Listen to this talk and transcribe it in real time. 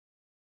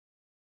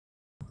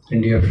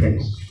and dear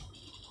friends.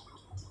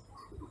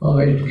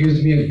 It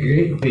gives me a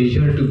great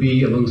pleasure to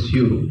be amongst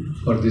you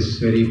for this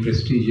very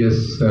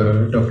prestigious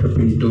Dr.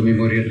 Pinto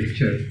Memorial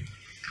Lecture.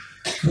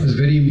 I was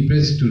very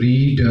impressed to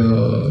read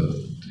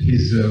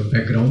his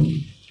background.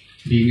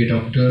 Being a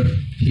doctor,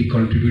 he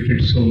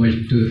contributed so much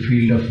to the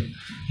field of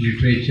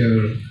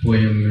literature,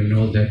 poem and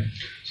all that.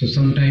 So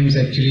sometimes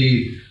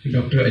actually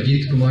Dr.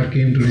 Ajit Kumar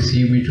came to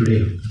receive me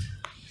today.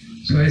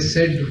 So I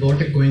said, what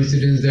a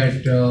coincidence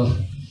that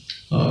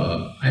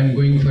I'm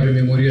going for a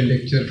memorial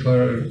lecture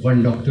for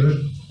one doctor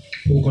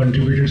who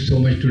contributed so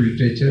much to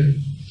literature.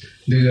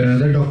 There is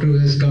another doctor who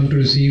has come to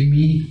receive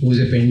me, who is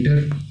a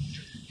painter,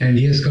 and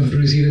he has come to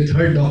receive a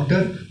third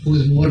doctor who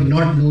is more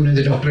not known as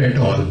a doctor at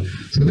all.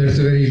 So that's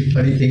a very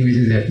funny thing which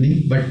is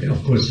happening, but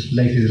of course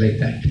life is like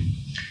that.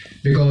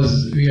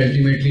 Because we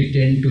ultimately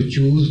tend to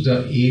choose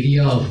the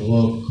area of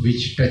work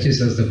which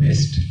touches us the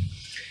best.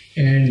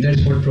 And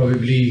that's what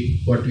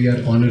we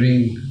are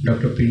honoring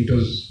Dr.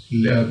 Pinto's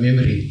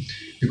memory,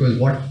 because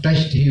what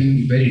touched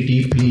him very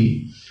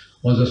deeply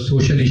was the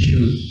social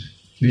issues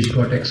which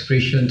got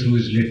expression through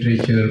his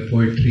literature,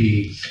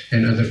 poetry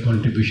and other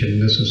contribution in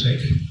the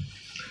society.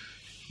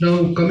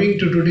 Now coming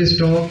to today's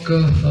talk,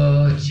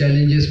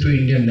 challenges to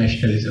Indian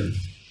nationalism.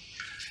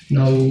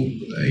 Now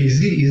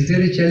is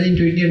there a challenge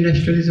to Indian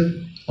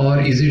nationalism, or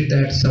is it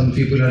that some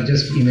people are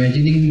just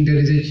imagining there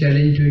is a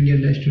challenge to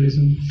Indian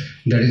nationalism?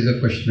 That is the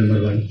question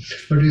number one.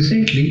 But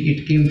recently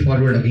it came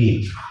forward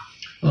again.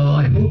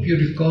 I hope you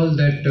recall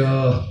that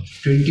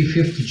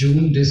 25th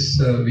June,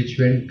 which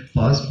went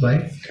past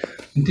by.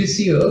 This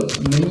year,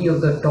 many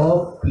of the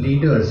top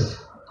leaders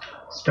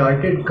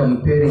started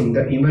comparing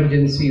the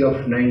emergency of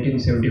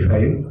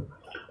 1975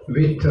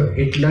 with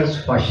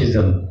Hitler's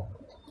fascism.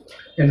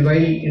 And while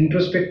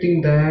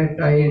introspecting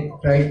that, I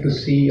tried to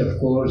see, of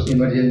course,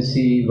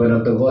 emergency, one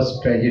of the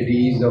worst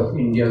tragedies of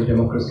India's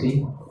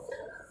democracy,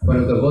 one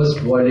of the worst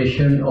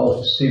violation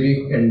of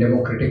civic and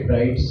democratic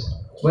rights.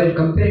 While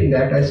comparing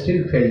that, I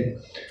still felt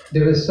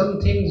there were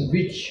some things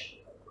which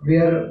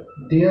were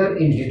there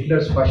in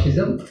Hitler's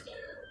fascism,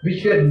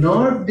 which were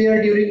not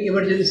there during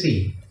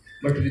emergency,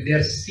 but they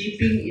are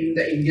seeping in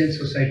the Indian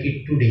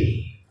society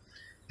today.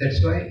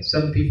 That's why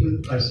some people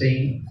are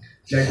saying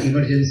that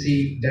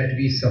emergency that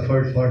we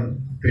suffered for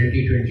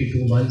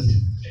 20-22 months,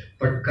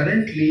 but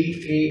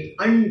currently a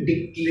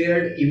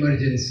undeclared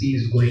emergency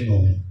is going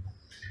on.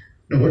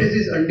 Now, what is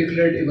this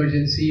undeclared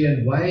emergency,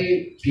 and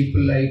why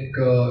people like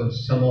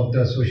some of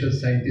the social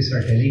scientists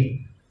are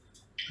telling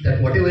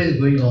that whatever is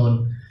going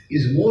on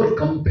is more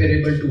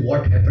comparable to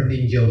what happened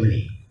in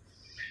Germany?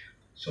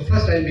 So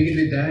first I'll begin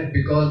with that,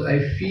 because I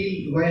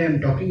feel why I'm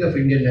talking of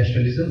Indian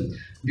nationalism,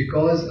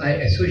 because I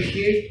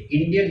associate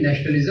Indian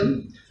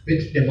nationalism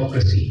with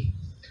democracy.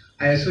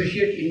 I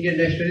associate Indian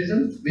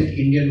nationalism with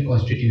Indian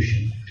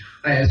constitution.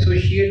 I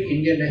associate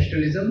Indian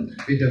nationalism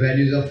with the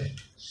values of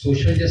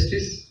social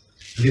justice,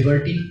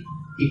 liberty,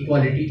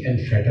 equality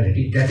and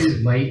fraternity. That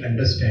is my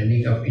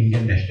understanding of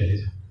Indian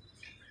nationalism.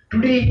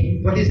 Today,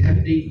 what is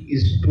happening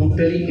is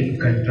totally in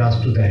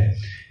contrast to that.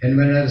 And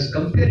when I was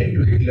comparing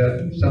to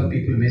Hitler, some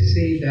people may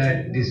say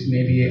that this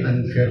may be an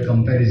unfair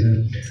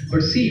comparison.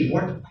 But see,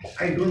 what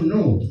I don't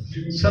know,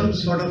 some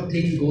sort of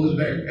thing goes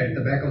back at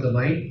the back of the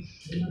mind.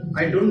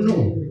 I don't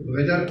know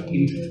whether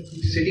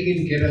sitting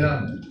in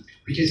Kerala,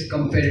 which is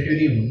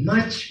comparatively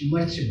much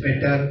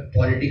better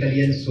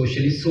politically and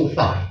socially so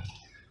far.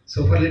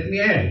 So far, let me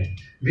add,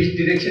 which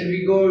direction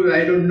we go,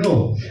 I don't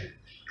know.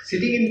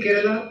 Sitting in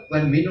Kerala,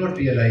 one may not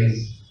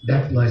realize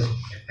that much,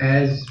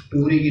 as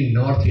touring in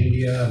North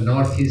India,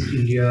 Northeast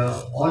India,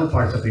 all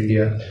parts of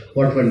India,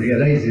 what one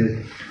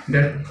realizes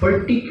that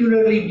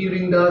particularly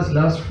during those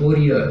last 4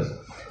 years,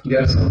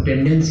 there are some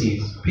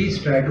tendencies.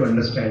 Please try to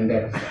understand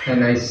that.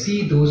 And I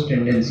see those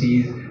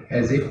tendencies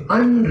as an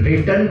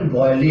unwritten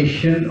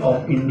violation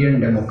of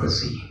Indian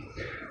democracy.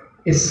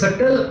 A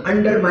subtle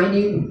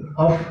undermining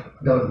of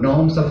the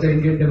norms of the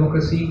Indian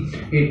democracy,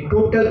 a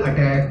total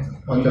attack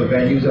on the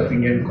values of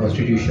Indian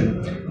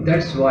constitution.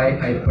 That's why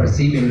I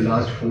perceive in the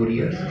last 4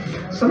 years.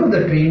 Some of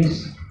the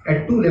trends,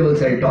 at two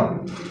levels I'll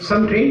talk.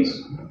 Some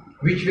trends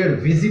which were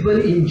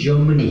visible in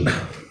Germany,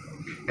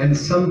 and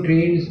some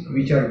trends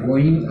which are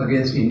going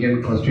against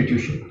Indian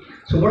constitution.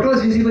 So what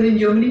was visible in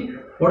Germany?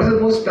 What is the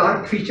most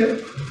stark feature?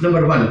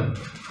 Number one,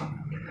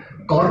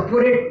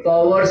 corporate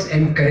powers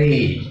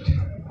encouraged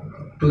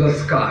to the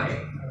sky.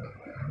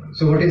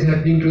 So what is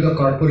happening to the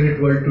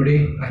corporate world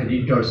today? I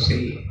need not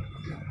say.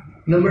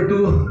 Number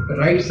two,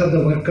 rights of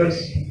the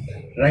workers,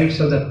 rights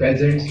of the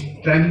peasants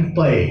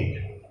trampled.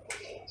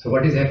 So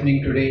what is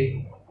happening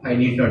today? I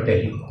need not tell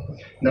you.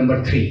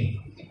 Number three,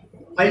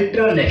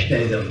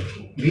 ultra-nationalism.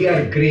 We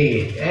are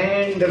great,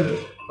 and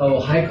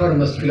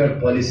hyper-muscular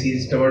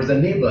policies towards the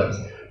neighbors.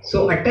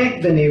 So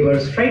attack the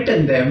neighbors,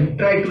 frighten them,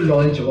 try to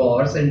launch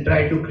wars and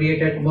try to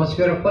create an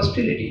atmosphere of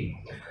hostility.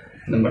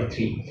 Number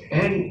three,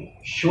 and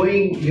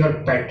showing your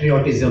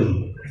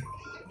patriotism.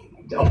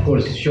 Of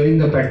course, showing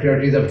the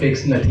patriotism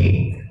takes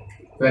nothing.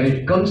 When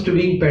it comes to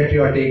being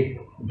patriotic,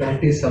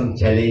 That is some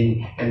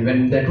challenge, and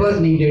when that was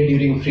needed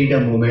during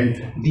freedom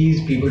movement,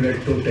 these people were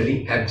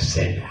totally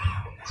absent.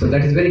 So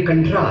that is very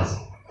contrast.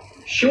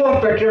 Show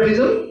of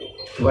patriotism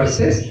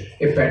versus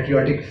a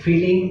patriotic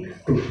feeling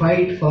to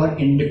fight for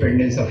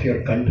independence of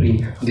your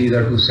country. These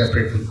are two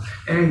separate things.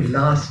 And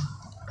last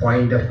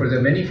point, of course, there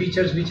are many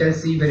features which I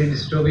see very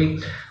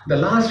disturbing. The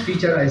last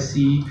feature I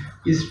see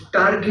is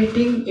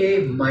targeting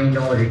a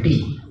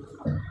minority.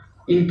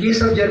 In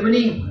case of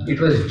Germany, it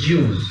was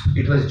Jews.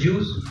 It was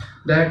Jews,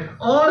 that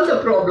all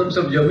the problems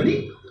of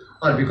Germany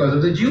are because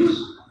of the Jews.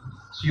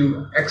 So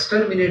you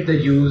exterminate the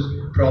Jews,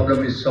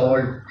 problem is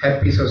solved,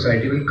 happy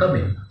society will come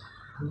in.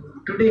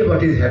 Today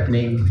what is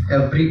happening,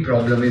 every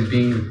problem is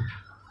being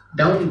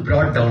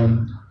brought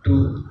down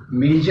to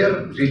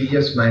major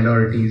religious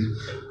minorities,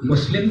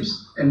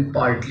 Muslims and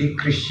partly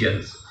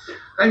Christians.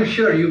 I'm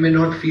sure you may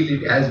not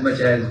feel it as much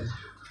as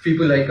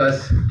people like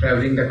us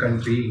traveling the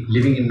country,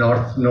 living in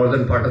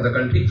northern part of the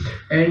country.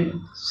 And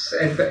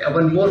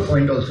one more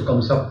point also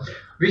comes up,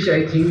 which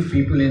I think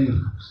people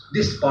in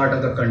this part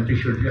of the country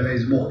should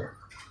realize more.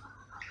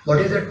 What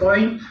is that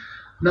point?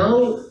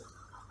 Now,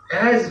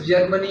 as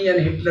Germany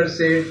and Hitler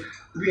said,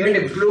 we had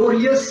a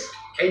glorious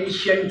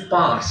ancient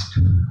past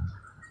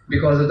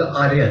because of the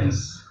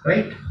Aryans,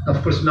 right?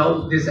 Of course,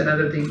 now this is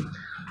another thing.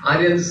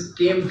 Aryans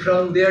came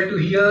from there to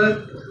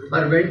here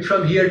or went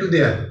from here to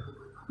there.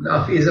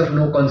 Is of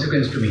no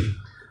consequence to me.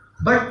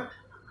 But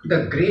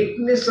the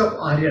greatness of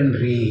Aryan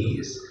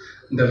race,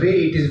 the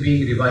way it is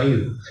being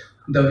revived,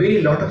 the way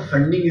a lot of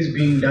funding is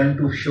being done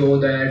to show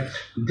that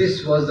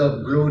this was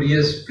a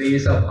glorious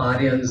place of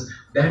Aryans,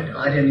 that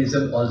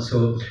Aryanism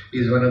also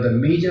is one of the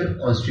major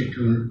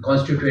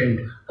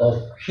constituent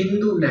of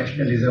Hindu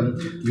nationalism,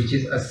 which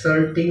is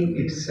asserting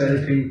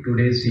itself in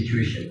today's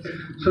situation.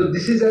 So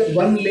this is at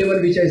one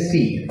level which I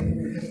see.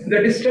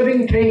 The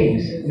disturbing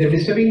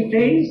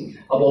trends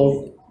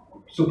about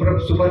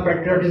super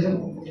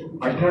patriotism,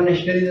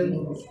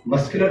 ultra-nationalism,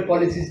 muscular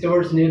policies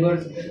towards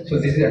neighbors. So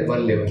this is at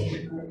one level.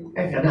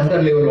 At another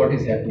level, what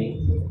is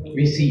happening?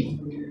 We see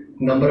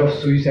number of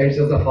suicides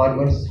of the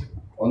farmers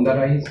on the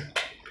rise.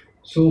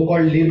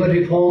 So-called labor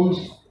reforms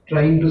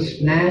trying to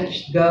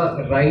snatch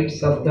the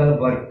rights of the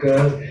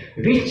workers,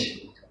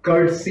 which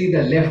courtesy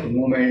the left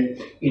movement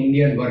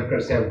Indian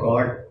workers have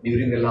got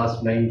during the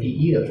last 90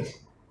 years.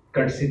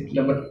 Courtesy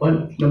number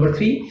one. Number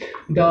three,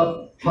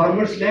 the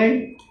farmers'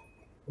 land,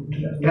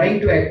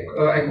 trying to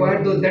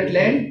acquire that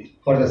land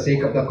for the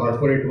sake of the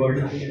corporate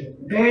world.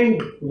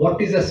 And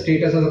what is the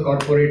status of the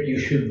corporate, you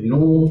should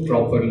know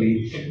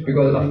properly,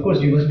 because of course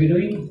you must be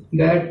knowing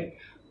that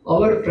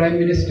our Prime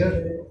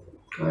Minister,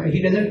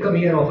 he doesn't come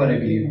here often, I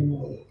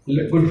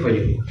believe. Good for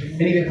you.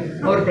 Anyway,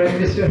 our Prime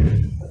Minister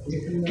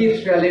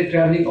keeps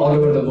traveling all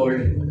over the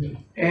world.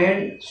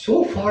 And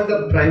so far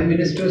the Prime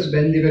Ministers,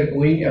 when they were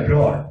going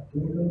abroad,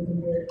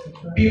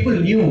 people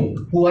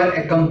knew who are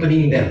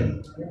accompanying them.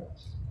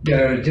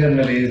 There are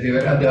journalists, there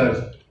were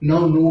others.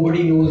 Now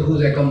nobody knows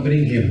who's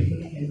accompanying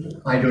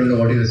him. I don't know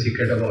what is the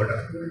secret about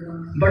her.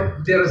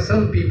 But there are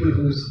some people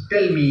who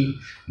tell me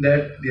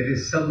that there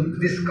is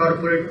this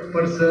corporate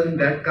person,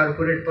 that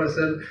corporate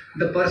person,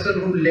 the person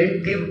who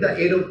lent him the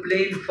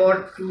aeroplane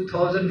for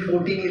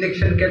 2014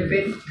 election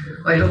campaign.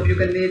 I hope you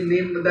can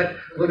name that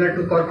one or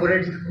two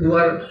corporates who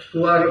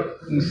are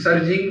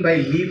surging by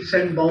leaps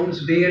and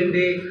bounds day and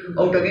day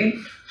out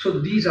again.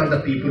 So these are the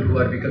people who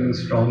are becoming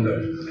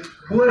stronger.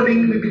 Who are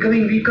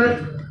becoming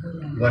weaker?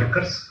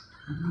 Workers.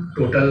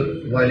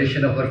 Total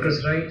violation of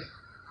workers' rights.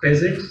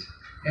 Peasants.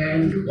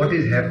 And what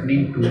is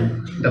happening to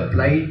the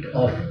plight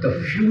of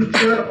the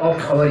future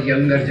of our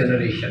younger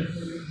generation.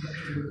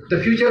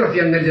 The future of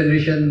younger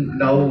generation,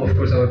 now of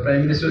course our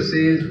Prime Minister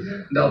says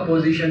the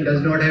opposition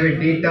does not have a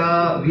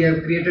data, we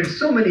have created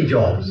so many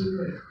jobs.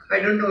 I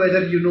don't know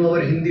whether you know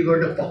our Hindi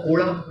word of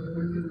pakoda.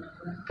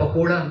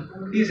 Pakoda.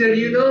 He said,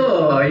 you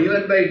know,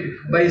 even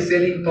by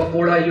selling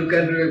pakoda you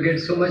can get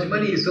so much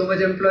money, so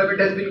much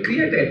employment has been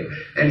created.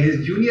 And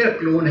his junior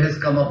clone has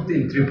come up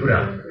in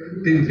Tripura.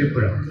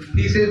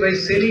 He says by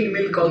selling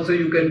milk also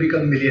you can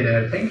become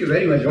millionaire. Thank you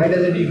very much. Why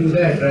doesn't he do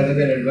that rather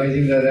than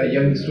advising the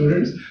young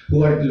students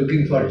who are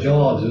looking for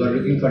jobs, who are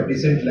looking for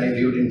decent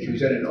livelihood in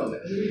future and all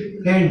that?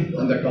 And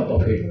on the top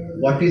of it,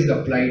 what is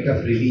the plight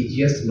of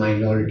religious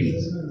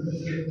minorities?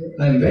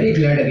 I am very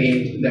glad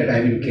again that I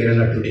am in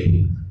Kerala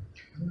today.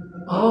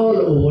 All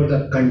over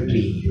the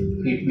country,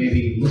 it may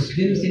be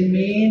Muslims in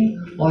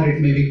main or it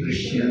may be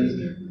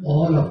Christians,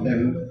 all of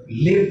them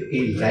live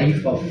a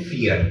life of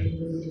fear.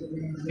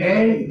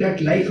 And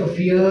that life of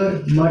fear,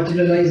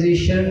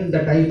 marginalization, the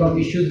type of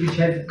issues which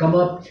have come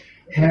up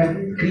have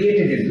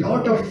created a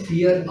lot of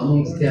fear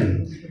amongst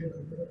them.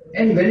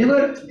 And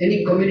whenever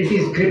any community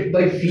is gripped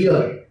by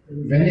fear,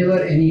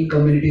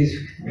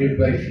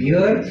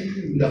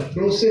 the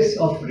process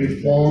of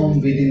reform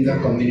within the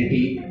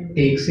community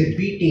takes a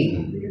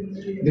beating.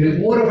 There is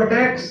more of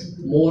attacks,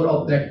 more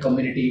of that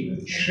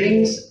community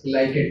shrinks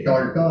like a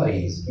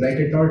tortoise. Like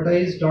a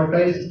tortoise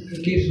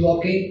keeps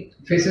walking,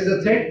 faces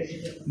a threat,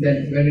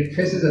 then when it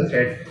faces a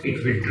threat,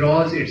 it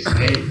withdraws its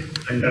head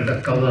under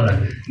the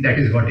cover. That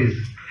is what is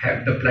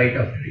have the plight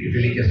of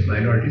religious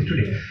minorities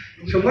today.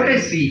 So what I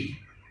see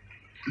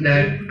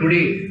that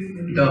today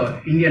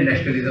the Indian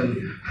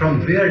nationalism,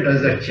 from where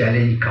does the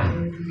challenge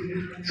come?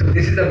 So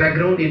this is the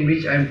background in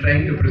which I am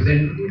trying to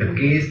present the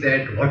case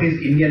that what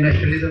is Indian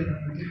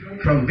nationalism,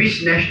 from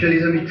which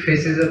nationalism it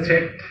faces a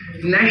threat.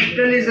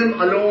 Nationalism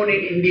alone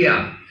in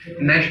India,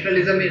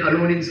 nationalism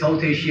alone in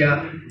South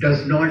Asia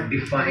does not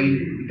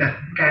define the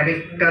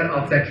character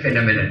of that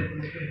phenomenon.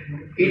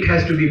 It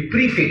has to be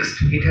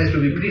prefixed. It has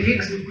to be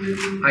prefixed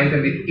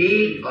either with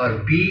A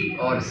or B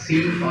or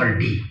C or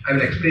D. I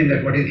will explain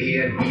that what is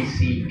A and B,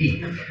 C,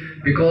 D.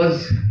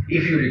 Because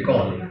if you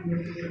recall,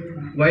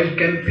 while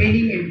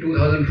campaigning in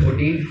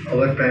 2014,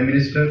 our Prime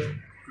Minister,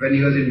 when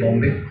he was in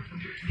Bombay,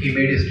 he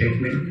made a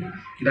statement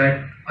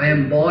that I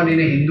am born in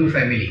a Hindu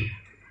family.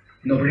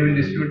 Nobody will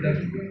dispute that.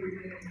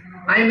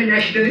 I am a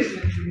nationalist,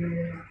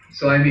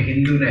 so I am a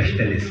Hindu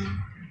nationalist.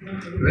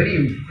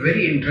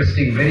 Very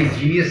interesting, very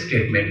genius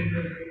statement.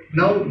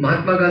 Now,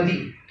 Mahatma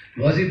Gandhi,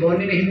 was he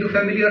born in a Hindu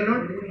family or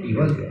not? He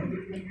was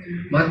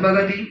born. Mahatma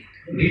Gandhi,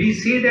 did he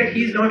say that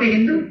he is not a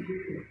Hindu?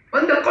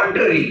 On the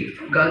contrary,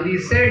 Gandhi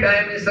said, I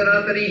am a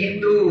Sanatani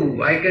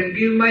Hindu. I can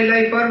give my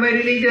life for my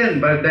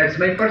religion, but that's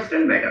my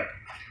personal matter.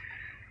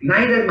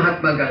 Neither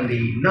Mahatma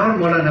Gandhi nor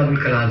Maulana Abul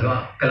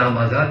Kalam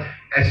Azad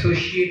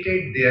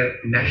associated their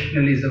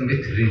nationalism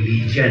with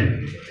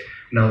religion.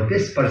 Now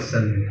this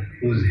person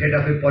who's head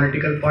of a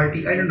political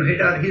party, I don't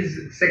know,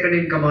 his second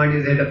in command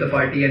is head of the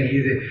party and he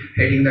is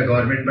heading the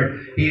government, but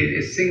he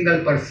is a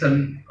single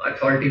person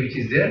authority which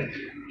is there.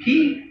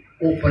 He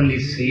openly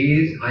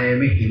says, I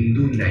am a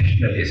Hindu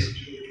nationalist.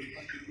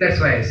 That's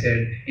why I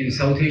said in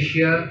South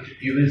Asia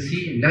you will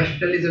see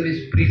nationalism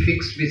is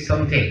prefixed with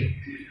something.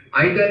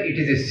 Either it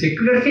is a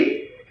secular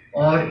thing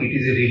or it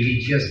is a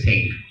religious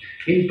thing.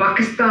 In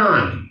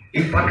Pakistan,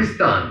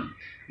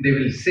 they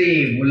will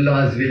say,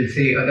 mullahs will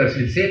say, others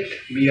will say,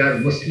 we are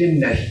Muslim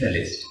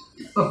nationalists.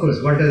 Of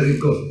course, what does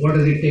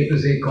it take to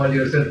say, call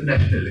yourself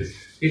nationalist?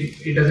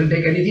 It doesn't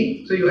take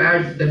anything. So you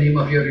add the name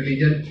of your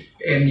religion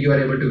and you are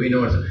able to win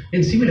over.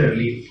 And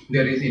similarly,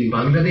 there is in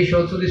Bangladesh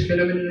also this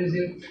phenomenon is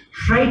there.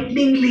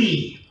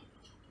 Frighteningly,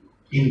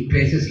 in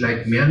places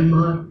like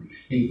Myanmar,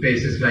 in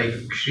places like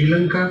Sri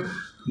Lanka,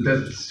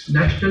 the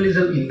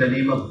nationalism in the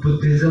name of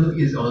Buddhism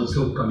is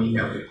also coming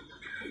away.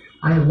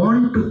 I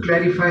want to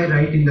clarify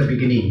right in the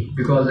beginning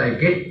because I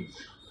get a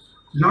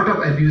lot of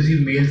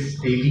abusive mails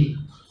daily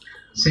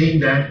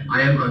saying that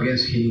I am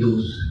against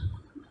Hindus.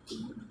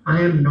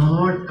 I am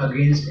not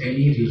against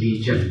any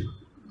religion.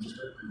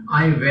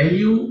 I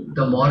value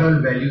the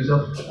moral values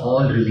of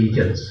all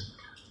religions.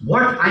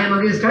 What I am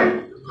against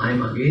that? I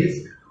am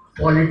against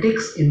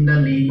politics in the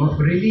name of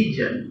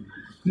religion.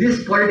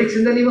 This politics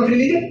in the name of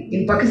religion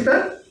in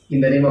Pakistan,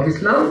 in the name of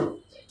Islam,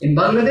 in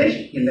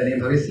Bangladesh, in the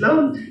name of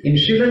Islam, in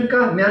Sri Lanka,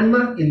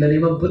 Myanmar, in the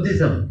name of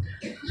Buddhism.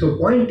 So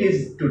point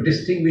is to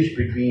distinguish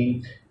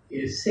between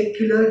a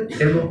secular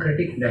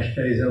democratic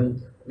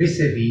nationalism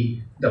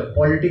vis-a-vis the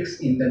politics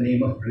in the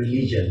name of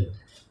religion.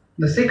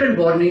 The second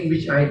warning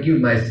which I give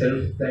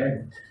myself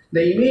that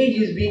the image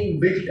is being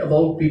built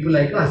about people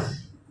like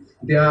us.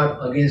 They are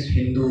against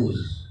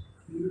Hindus.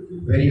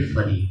 Very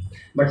funny.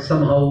 But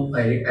somehow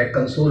I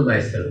console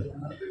myself.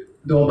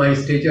 Though my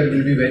stature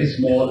will be very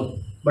small,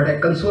 but I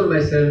console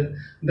myself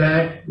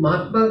that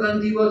Mahatma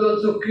Gandhi was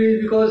also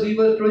killed because he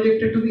was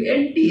projected to be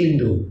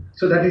anti-Hindu.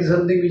 So that is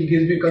something which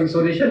gives me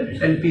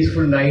consolation and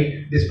peaceful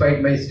night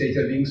despite my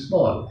stature being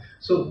small.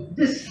 So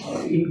this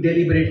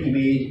deliberate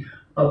image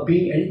of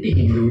being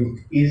anti-Hindu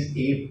is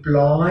a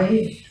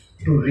ploy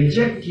to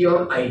reject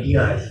your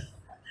ideas.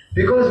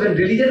 Because when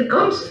religion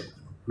comes,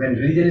 when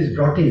religion is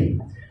brought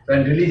in,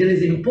 when religion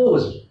is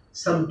imposed,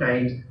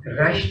 sometimes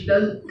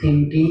rational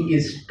thinking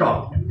is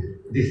stopped.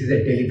 This is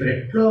a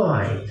deliberate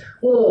ploy.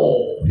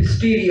 Oh,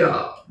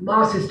 hysteria,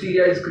 mass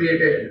hysteria is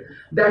created.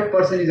 That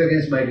person is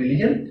against my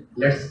religion.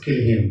 Let's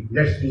kill him.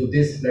 Let's do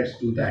this, let's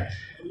do that.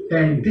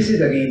 And this is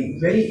again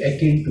very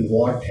akin to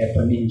what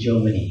happened in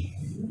Germany.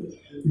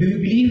 Do you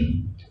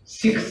believe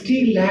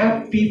 60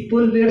 lakh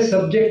people were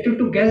subjected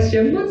to gas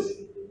chambers?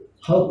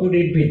 How could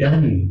it be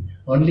done?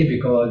 Only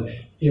because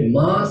a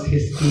mass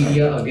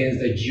hysteria against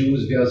the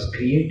Jews was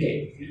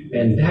created.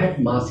 And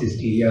that mass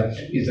hysteria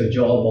is a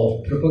job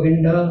of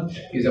propaganda,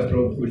 is a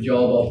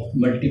job of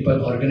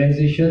multiple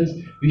organizations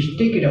which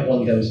take it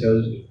upon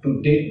themselves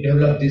to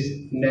develop this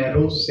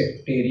narrow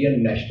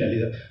sectarian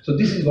nationalism. So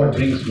this is what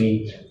brings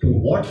me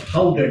to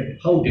how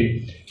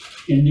did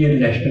Indian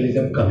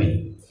nationalism come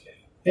in?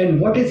 And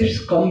what is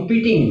its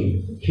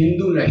competing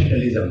Hindu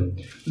nationalism?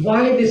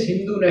 Why this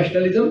Hindu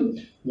nationalism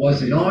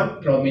was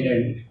not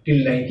prominent till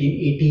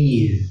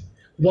 1980s?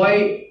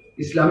 Why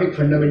Islamic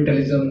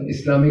fundamentalism,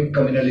 Islamic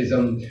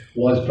communalism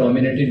was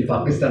prominent in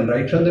Pakistan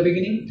right from the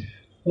beginning?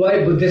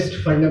 Why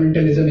Buddhist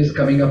fundamentalism is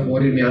coming up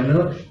more in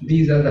Myanmar?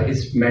 These are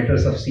the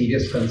matters of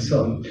serious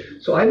concern.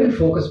 So I will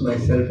focus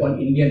myself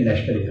on Indian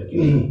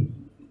nationalism.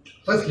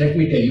 First, let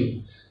me tell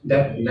you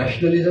that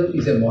nationalism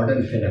is a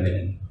modern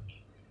phenomenon.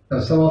 Now,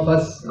 some of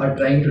us are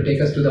trying to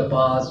take us to the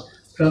past,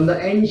 From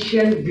the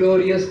ancient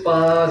glorious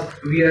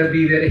past, we were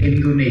a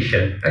Hindu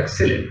nation.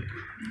 Excellent.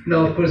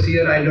 Now, of course,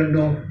 here I don't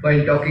know,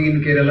 while talking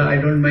in Kerala, I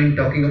don't mind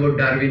talking about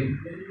Darwin.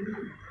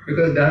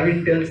 Because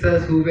Darwin tells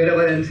us who were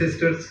our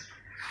ancestors.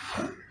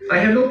 I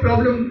have no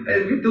problem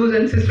with those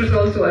ancestors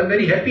also. I'm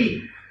very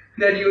happy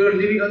that you are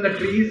living on the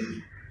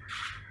trees,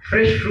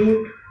 fresh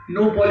fruit,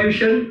 no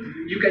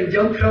pollution. You can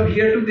jump from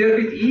here to there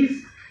with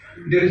ease.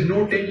 There is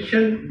no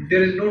tension.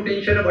 There is no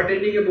tension of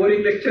attending a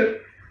boring lecture.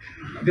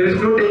 There is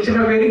no tension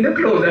of wearing the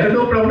clothes. I have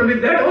no problem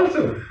with that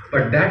also.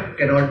 But that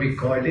cannot be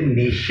called a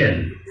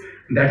nation.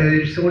 That has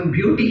its own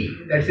beauty.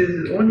 That is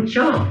its own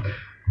charm.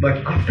 But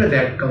after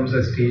that comes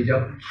a stage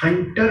of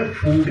hunter,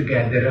 food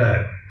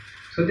gatherer.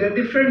 So there are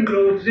different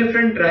groups,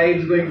 different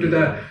tribes going to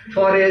the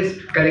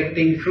forest,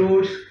 collecting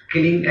fruits,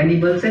 killing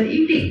animals and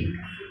eating.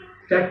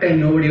 That time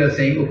nobody was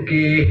saying,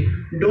 okay,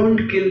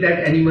 don't kill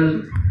that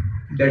animal,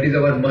 that is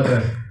our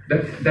mother.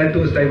 That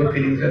those type of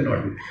feelings are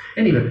not.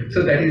 Anyway,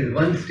 so that is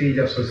one stage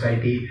of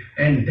society,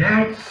 and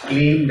that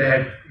claim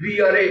that we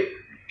are a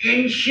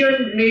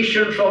ancient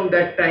nation from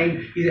that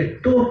time is a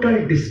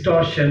total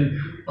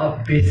distortion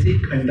of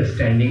basic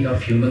understanding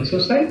of human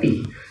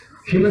society.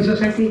 Human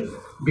society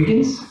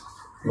begins,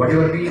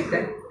 whatever we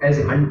said, as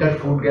a hunter,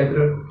 food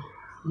gatherer,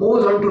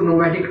 goes on to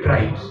nomadic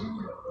tribes.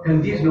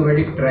 And these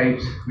nomadic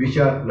tribes, which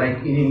are like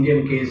in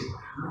Indian case,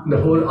 the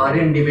whole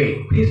Aryan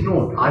debate. Please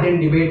note,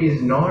 Aryan debate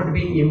is not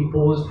being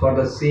imposed for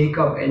the sake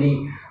of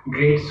any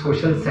great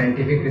social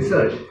scientific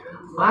research.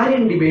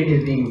 Aryan debate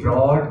is being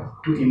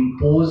brought to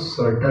impose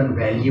certain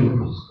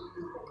values.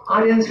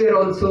 Aryans were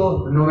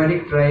also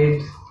nomadic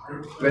tribes,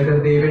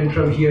 whether they went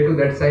from here to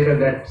that side or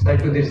that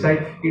side to this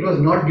side, it was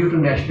not due to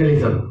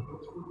nationalism.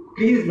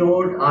 Please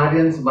note,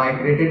 Aryans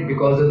migrated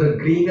because of the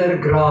greener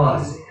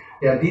grass.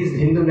 Yeah, these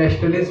Hindu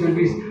nationalists will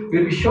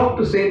be shocked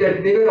to say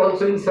that they were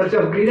also in search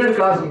of greener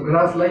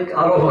grass like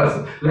all of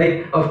us.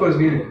 Like, of course,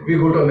 we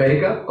go to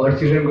America, our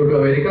children go to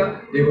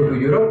America, they go to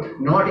Europe,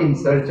 not in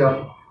search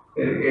of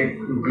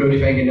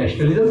glorifying a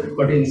nationalism,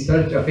 but in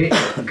search of a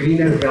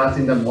greener grass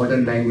in the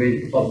modern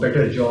language, of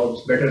better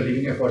jobs, better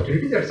living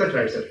opportunities,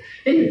 etc. etc.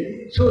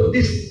 Anyway, so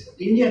this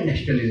Indian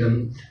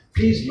nationalism,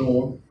 please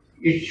note,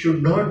 it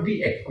should not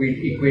be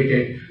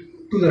equated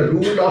to the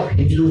rule of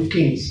Hindu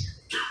kings.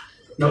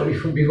 Now,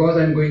 because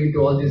I am going into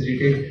all this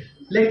detail,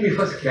 let me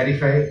first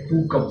clarify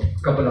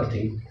couple of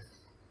things.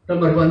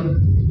 Number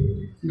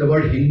one, the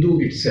word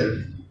Hindu itself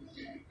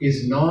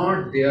is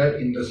not there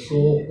in the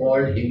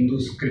so-called Hindu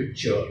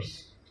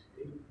scriptures.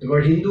 The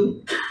word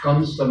Hindu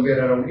comes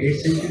somewhere around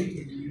 8th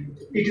century.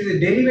 It is a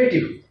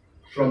derivative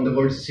from the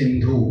word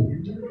Sindhu,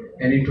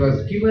 and it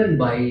was given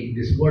by,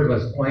 this word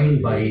was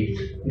coined by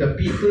the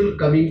people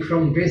coming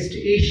from West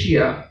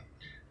Asia.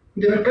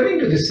 They were coming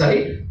to this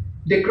side.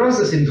 They crossed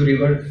the Sindhu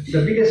River,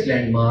 the biggest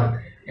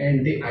landmark,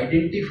 and they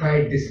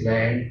identified this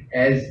land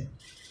as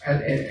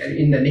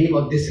in the name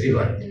of this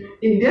river.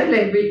 In their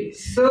language,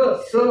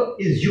 sir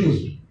is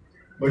used,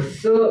 but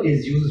sir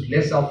is used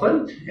less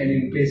often, and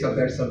in place of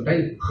that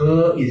sometimes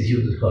her is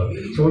used, her.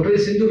 So what will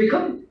Sindhu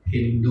become?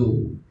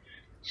 Hindu.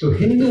 So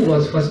Hindu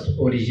was first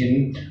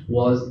origin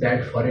was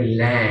that for a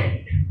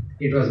land.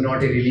 It was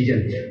not a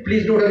religion.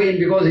 Please note again,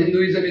 because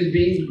Hinduism is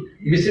being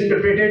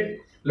misinterpreted,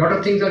 lot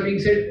of things are being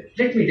said.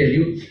 Let me tell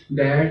you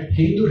that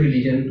Hindu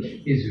religion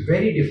is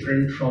very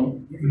different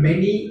from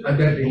many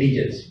other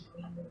religions.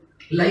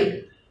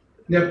 Like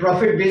there are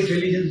prophet-based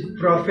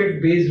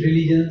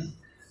religions,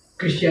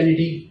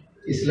 Christianity,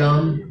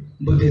 Islam,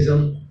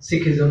 Buddhism,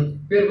 Sikhism,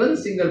 where one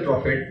single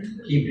prophet,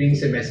 he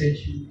brings a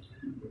message.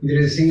 There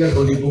is a single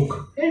holy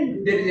book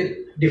and there is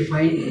a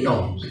defined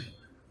norms.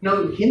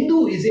 Now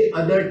Hindu is a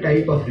other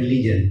type of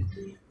religion.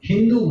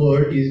 Hindu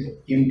word is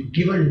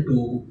given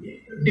to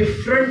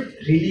different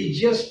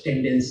religious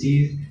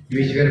tendencies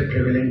which were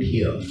prevalent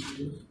here.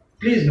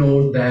 Please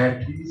note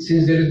that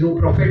since there is no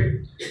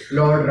prophet,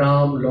 Lord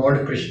Ram,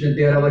 Lord Krishna,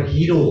 they are our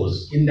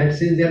heroes. In that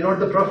sense, they are not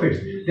the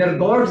prophets. They are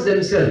gods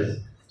themselves.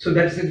 So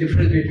that's the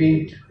difference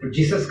between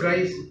Jesus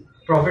Christ,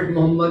 Prophet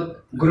Muhammad,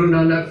 Guru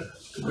Nanak,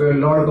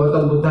 Lord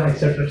Gautam Buddha,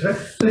 etc.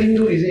 So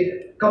Hindu is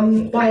a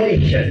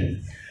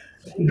compilation,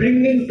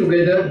 bringing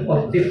together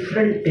of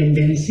different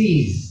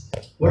tendencies.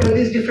 What are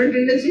these different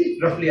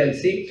tendencies? Roughly I'll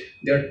say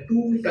there are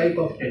two types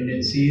of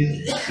tendencies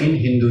in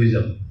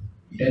Hinduism.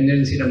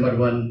 Tendency number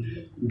one,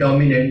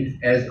 dominant,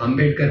 as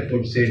Ambedkar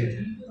puts it.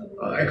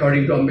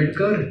 According to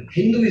Ambedkar,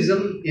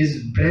 Hinduism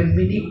is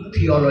Brahminic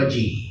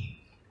theology.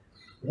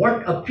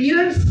 What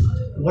appears,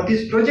 what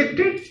is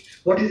projected,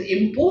 what is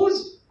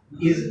imposed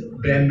is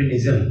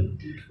Brahminism.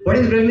 What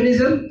is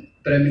Brahminism?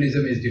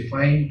 Brahminism is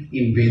defined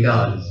in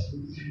Vedas.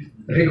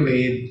 Rig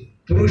Veda,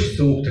 Purush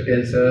Sukta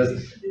tells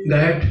us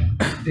that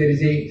there is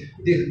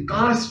the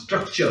caste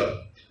structure,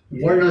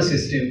 Varna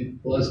system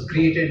was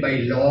created by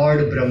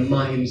Lord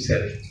Brahma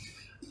himself.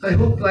 I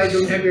hope I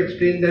don't have to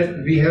explain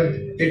that we have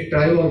a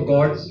trio of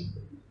gods.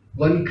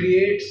 One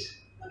creates,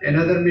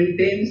 another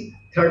maintains,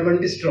 third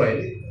one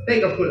destroys.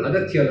 Like, of course,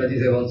 other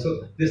theologies have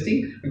also this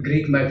thing.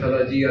 Greek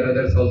mythology or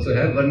others also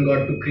have one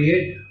God to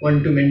create,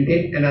 one to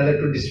maintain, another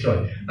to destroy.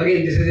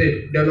 Again, this is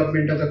a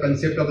development of the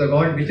concept of the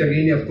God, which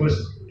again, of course,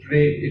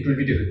 today it will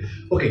be different.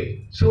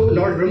 Okay, so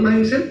Lord Brahma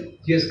himself,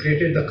 he has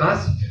created the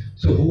caste.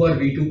 So who are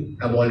we to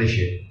abolish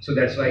it? So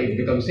that's why it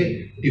becomes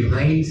a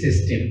divine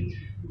system.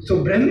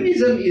 So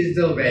Brahmanism is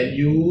the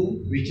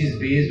value which is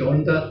based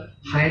on the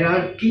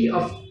hierarchy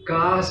of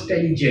caste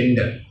and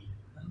gender.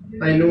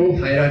 I know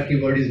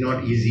hierarchy word is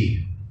not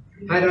easy.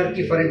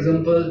 Hierarchy, for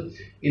example,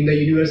 in the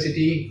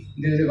university,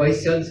 there is a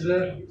vice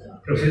chancellor,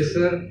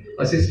 professor,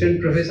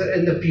 assistant professor,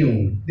 and the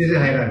peon. This is a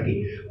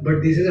hierarchy.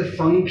 But this is a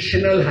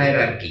functional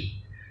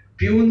hierarchy.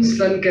 Peon's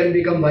son can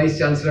become vice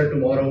chancellor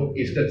tomorrow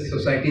if the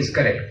society is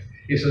correct,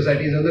 if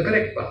society is on the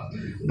correct path.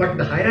 But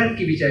the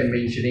hierarchy which I am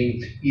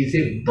mentioning is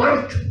a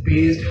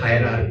birth-based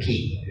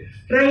hierarchy.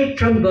 Right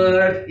from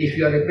birth, if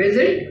you are a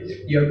peasant,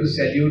 you have to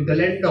salute the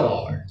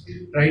landlord.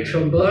 Right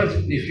from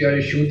birth, if you are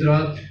a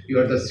Shudra, you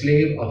are the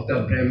slave of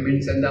the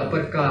Brahmins and the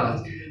upper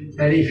caste.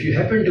 And if you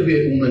happen to be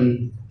a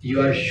woman,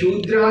 you are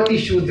Shudrati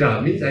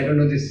Shudra. Means, I don't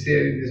know this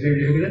very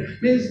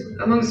difficult. Means,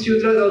 amongst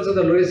Shudras also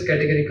the lowest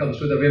category comes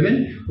to the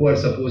women who are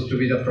supposed to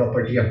be the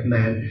property of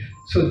man.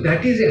 So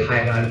that is a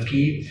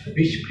hierarchy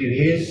which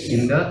prevails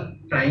in the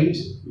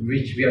times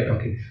which we are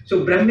talking.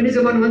 So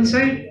Brahmanism on one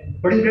side,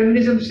 what is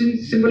Brahmanism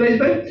symbolized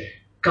by?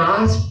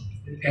 Caste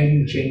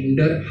and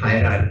gender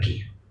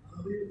hierarchy.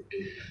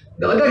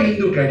 The other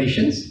Hindu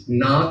traditions,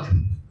 Nath,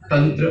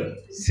 Tantra,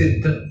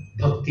 Siddha,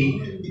 Bhakti,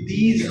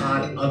 these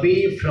are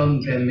away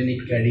from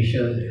Brahminic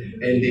tradition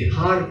and they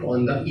harp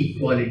on the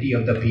equality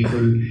of the people,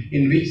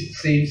 in which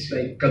saints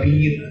like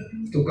Kabir,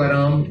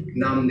 Tukaram,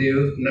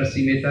 Namdev,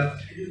 Narsimeta,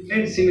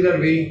 and similar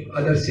way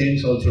other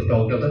saints also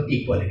talked of the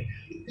equality.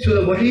 So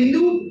the word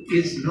Hindu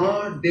is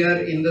not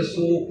there in the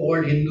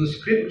so-called Hindu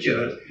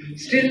scriptures.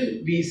 Still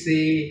we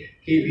say,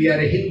 hey, we are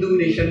a Hindu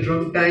nation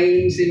from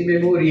times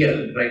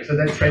immemorial, right? So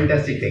that's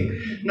fantastic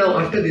thing. Now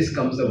after this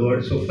comes the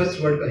word. So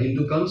first word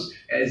Hindu comes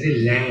as a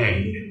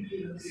land.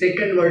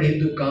 Second word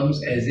Hindu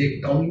comes as a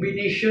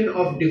combination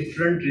of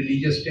different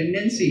religious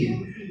tendencies.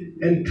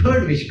 And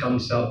third which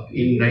comes up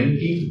in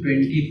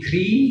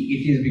 1923,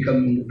 it is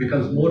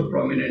becomes more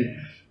prominent.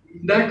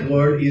 That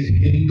word is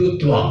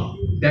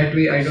Hindutva. That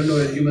way, I don't know,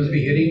 you must be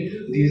hearing,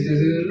 there is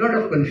a lot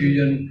of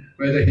confusion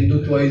whether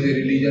Hindutva is a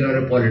religion or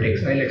a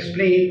politics. I'll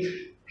explain.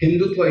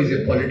 Hindutva is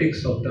a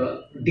politics of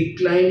the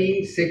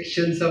declining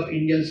sections of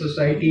Indian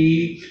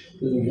society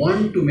who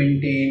want to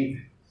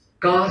maintain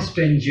caste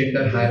and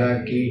gender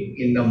hierarchy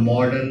in the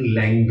modern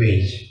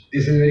language.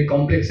 This is a very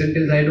complex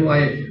sentence. I know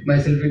I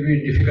myself will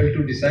be difficult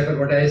to decipher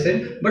what I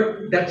said,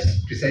 but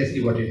that's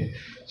precisely what it is.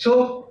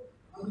 So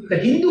the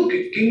Hindu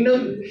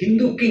kingdom,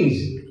 Hindu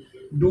kings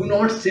do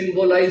not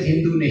symbolize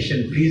Hindu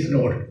nation. Please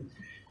note,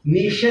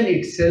 nation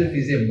itself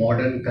is a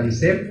modern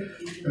concept.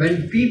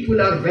 When people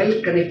are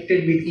well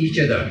connected with each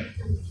other,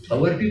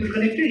 how are people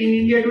connected in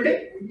India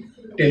today?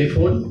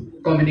 Telephone,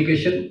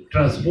 communication,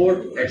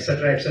 transport,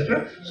 etc.,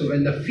 etc. So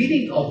when the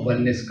feeling of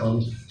oneness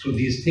comes through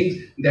these things,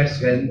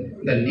 that's when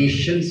the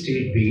nation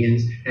state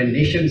begins, and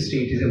nation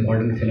state is a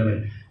modern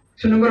phenomenon.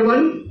 So number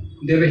one,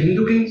 there were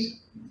Hindu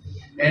kings,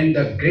 and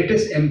the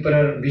greatest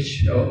emperor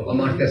which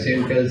Amartya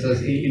Sen tells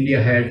us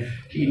India had,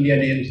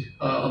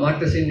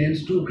 Amartya Sen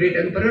names two great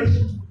emperors.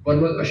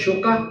 One was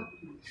Ashoka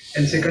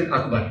and second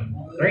Akbar.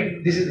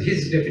 Right? This is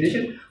his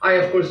definition. I,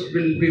 of course,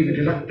 will be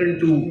reluctant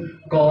to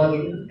call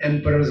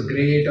emperors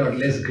great or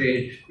less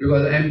great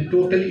because I am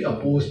totally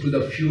opposed to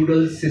the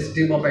feudal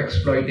system of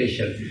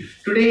exploitation.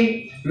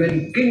 Today,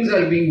 when kings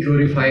are being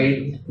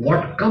glorified,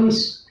 what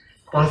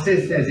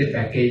passes as a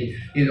package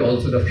is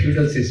also the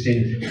feudal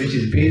system, which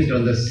is based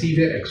on the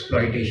severe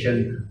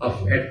exploitation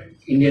of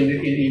in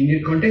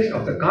Indian context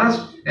of the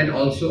caste and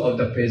also of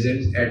the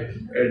peasants at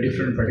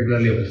different particular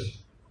levels.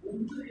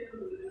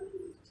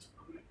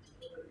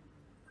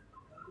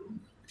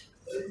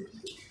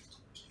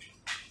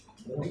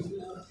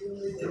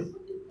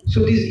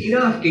 So this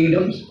era of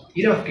kingdoms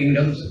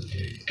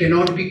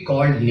cannot be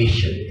called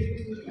nation.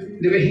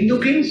 There were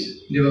Hindu kings,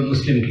 there were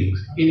Muslim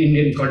kings in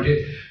Indian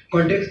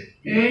context.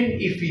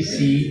 And if we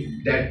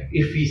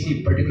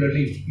see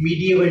particularly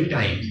medieval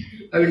times,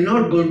 I will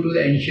not go into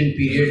the ancient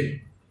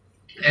period,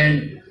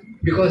 and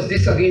because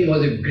this again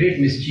was a great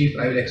mischief,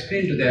 I will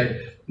explain to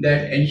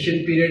that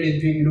ancient period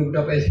is being looked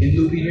up as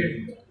Hindu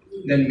period,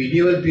 then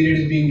medieval period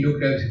is being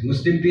looked at as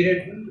Muslim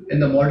period,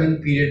 and the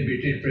modern period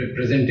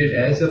presented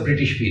as a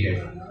British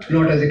period,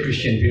 not as a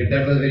Christian period.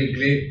 That was very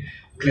great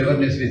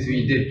cleverness with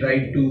which they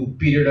tried to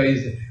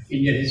periodize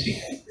Indian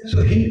history.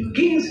 So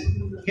kings,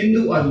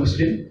 Hindu or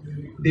Muslim,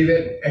 they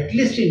were, at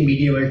least in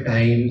medieval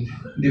times,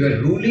 they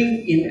were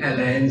ruling in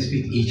alliance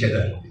with each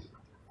other.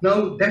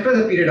 Now that was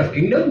a period of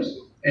kingdoms,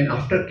 and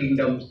after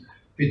kingdoms,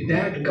 with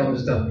that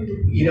comes the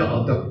era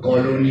of the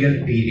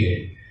colonial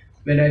period.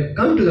 When I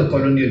come to the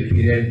colonial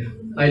period,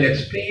 I'll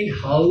explain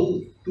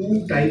how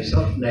two types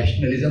of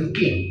nationalism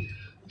came.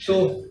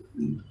 So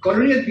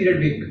colonial period,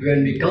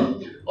 when we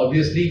come,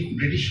 obviously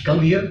British come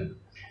here,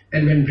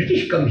 And when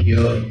British come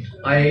here,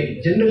 I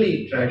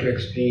generally try to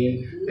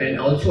explain, and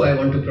also I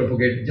want to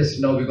propagate.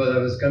 Just now, because I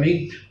was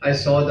coming, I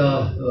saw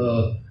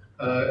the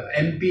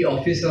MP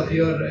office of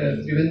your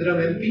Trivandrum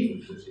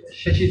MP,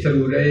 Shashi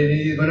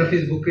Tharoor. One of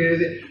his books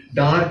is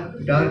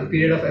Dark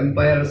Period of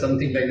Empire or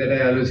something like that.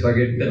 I always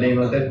forget the name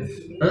of that.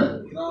 Huh?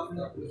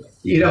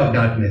 Era of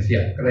Darkness.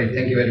 Yeah, right.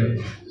 Thank you very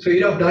much. So,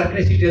 Era of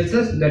Darkness, he tells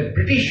us that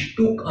British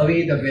took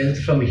away the wealth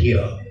from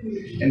here,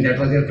 and that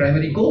was their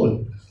primary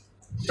goal.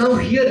 Now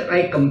here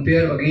I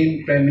compare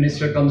again, Prime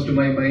Minister comes to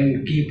my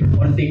mind, keep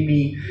haunting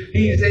me.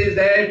 He says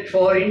that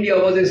for India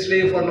was a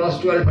slave for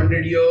last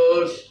 1200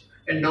 years,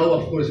 and now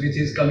of course which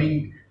is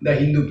coming, the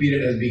Hindu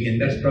period has begun.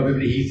 That's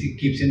probably he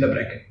keeps in the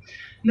bracket.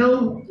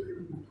 Now,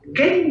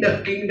 can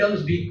the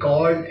kingdoms be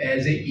called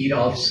as a era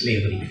of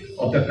slavery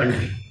of the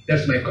country?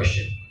 That's my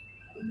question.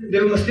 They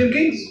were Muslim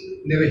kings,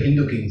 they were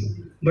Hindu kings.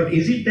 But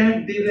is it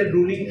that they were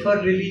ruling for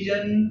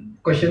religion?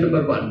 Question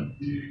number one.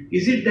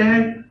 Is it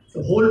that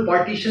the whole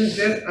partitions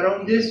were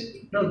around this?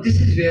 Now this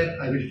is where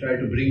I will try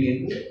to bring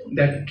in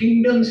that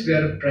kingdoms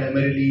were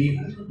primarily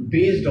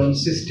based on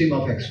system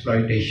of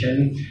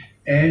exploitation,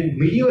 and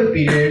medieval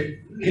period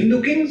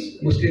Hindu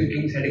kings, Muslim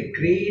kings had a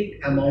great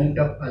amount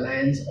of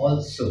alliance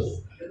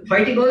also.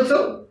 Fighting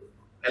also,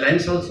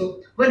 alliance also.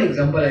 One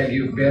example I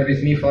give, bear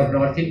with me, for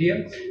North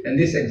India, and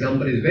this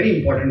example is very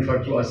important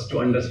for us to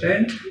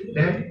understand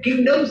that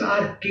kingdoms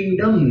are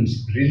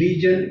kingdoms.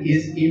 Religion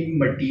is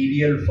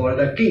immaterial for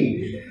the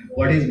king.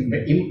 What is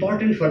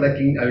important for the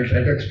king, I will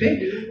try to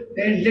explain.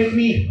 And let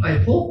me, I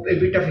hope, a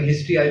bit of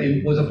history I will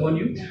impose upon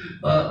you.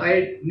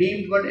 I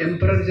named one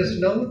emperor just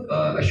now,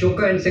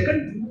 Ashoka, and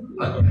second,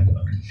 Akbar.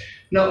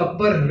 Now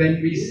Akbar,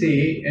 when we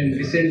say, and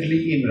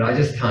recently in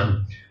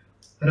Rajasthan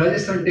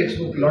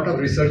textbook, lot of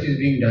research is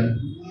being done.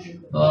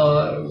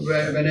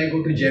 When I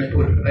go to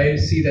Jaipur, I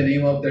see the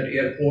name of that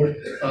airport,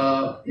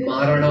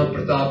 Maharana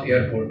Pratap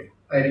Airport.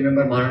 I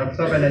remember Maharana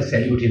Pratap and I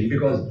salute him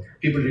because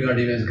people regard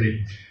him as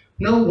great.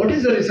 Now, what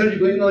is the research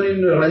going on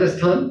in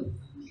Rajasthan?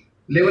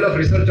 Level of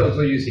research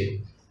also you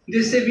see.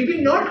 They say we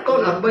will not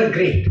call Akbar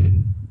great.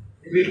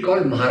 We will call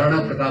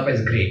Maharana Pratap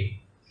as great.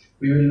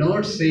 We will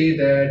not say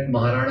that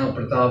Maharana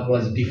Pratap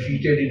was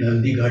defeated in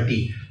Haldi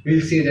Ghati. We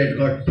will say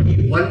that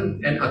he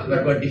won and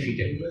Akbar got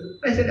defeated.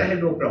 I said I have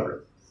no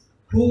problem.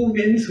 Who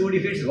wins, who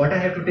defeats, what I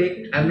have to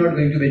take, I am not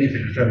going to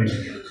benefit from it.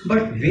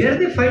 But where are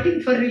they fighting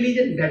for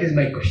religion? That is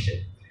my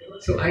question.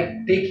 So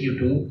I take you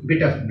to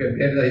bit of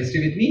the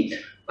history with me.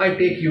 I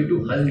take you to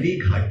Haldi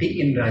Ghati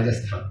in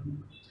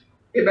Rajasthan.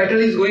 A battle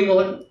is going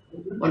on.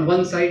 On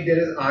one side there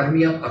is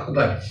army of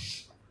Akbar.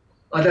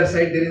 Other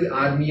side there is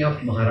army of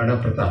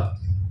Maharana Pratap.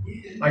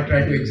 I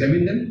try to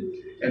examine them,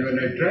 and when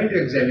I try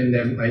to examine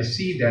them, I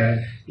see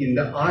that in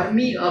the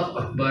army of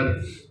Akbar,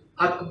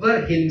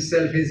 Akbar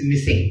himself is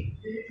missing.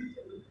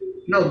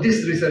 Now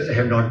this research I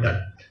have not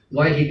done.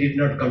 Why he did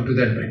not come to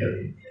that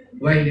battle?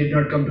 Why he did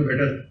not come to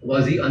battle?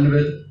 Was he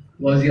unwell?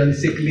 Was he on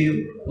sick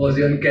leave? Was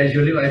he on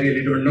casual leave? I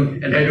really don't know,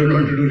 and I don't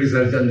want to do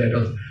research on that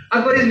also.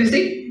 Akbar is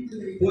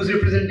missing. Who's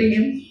representing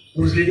him?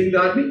 Who's leading the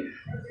army?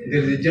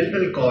 There is a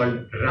general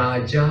called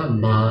Raja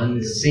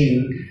Man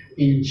Singh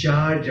in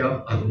charge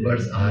of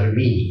Akbar's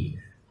army.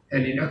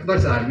 And in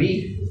Akbar's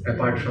army,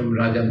 apart from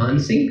Raja Man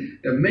Singh,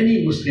 there are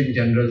many Muslim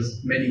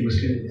generals, many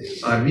Muslim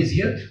armies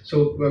here.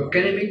 So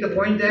can I make the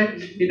point that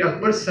in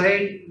Akbar's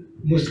side,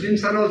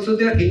 Muslims are also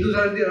there, Hindus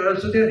are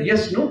also there?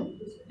 Yes, no?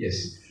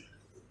 Yes.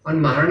 On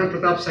Maharana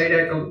Pratap's side,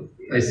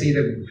 I see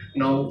that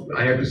now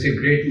I have to say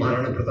great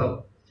Maharana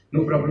Pratap.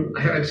 No problem.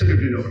 I have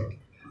absolutely no problem.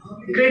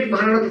 Great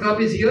Maharana Pratap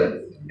is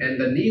here,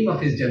 and the name of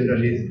his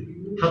general is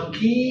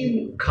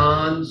Hakim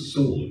Khan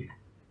Sur.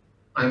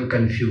 I am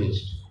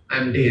confused. I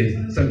am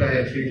dazed. Sometimes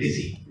I feel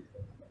dizzy.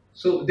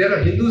 So there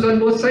are Hindus on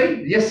both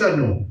sides? Yes or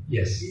no?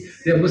 Yes.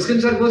 There are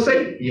Muslims on both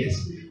sides? Yes.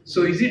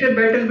 So is it a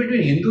battle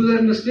between Hindus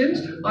and Muslims,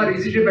 or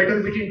is it a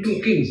battle between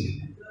two kings?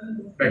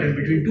 Battle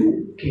between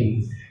two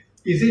kings.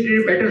 Is it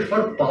a battle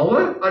for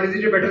power, or is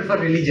it a battle for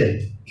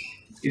religion?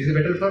 It is a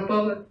battle for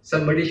power.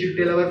 Somebody should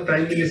tell our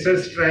Prime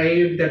Minister's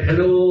tribe that,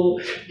 hello,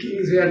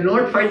 kings were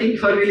not fighting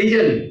for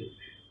religion.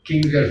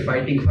 Kings were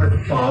fighting for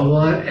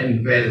power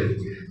and wealth.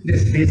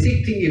 This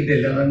basic thing, if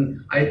they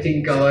learn, I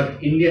think our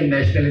Indian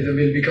nationalism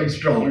will become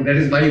strong. That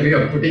is my way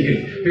of putting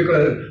it.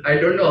 Because I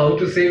don't know how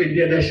to save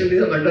Indian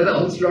nationalism under the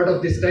onslaught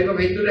of this type of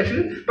Hindu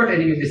nationalism. But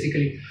anyway,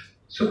 basically.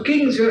 So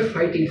kings were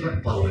fighting for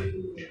power.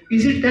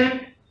 Is it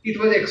that it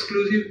was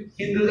exclusive?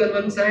 Hindus on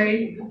one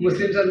side,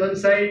 Muslims on one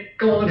side.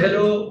 Come on,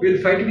 hello,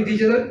 we'll fight with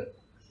each other.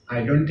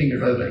 I don't think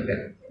it was like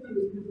that.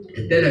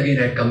 And then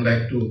again I come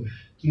back to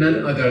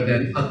none other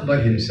than Akbar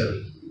himself.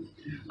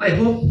 I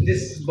hope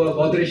this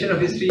botheration of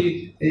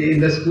history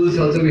in the schools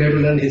also we have to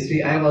learn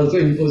history. I am also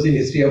imposing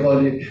history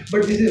upon it.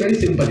 But this is very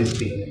simple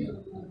history.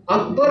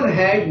 Akbar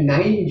had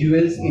 9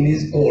 jewels in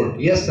his court.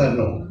 Yes or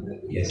no?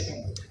 Yes.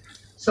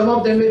 Some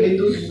of them were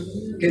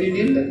Hindus. Can you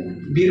name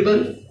them?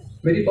 Birbal,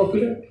 very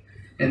popular.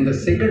 And the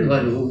second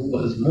one, who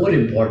was more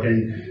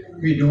important,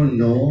 we don't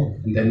know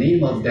the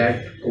name of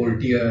that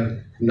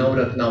courtier,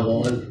 Navratna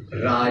was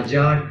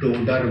Raja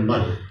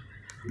Todarmal.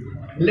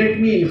 Let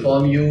me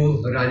inform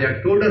you,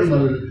 Raja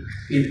Todarmal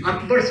in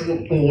Akbar's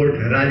court,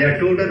 Raja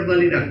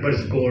Todarmal in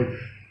Akbar's court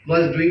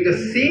was doing the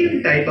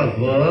same type of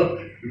work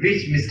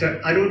which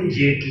Mr. Arun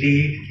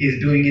Jaitley is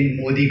doing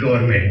in Modi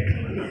government.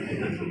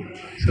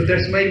 So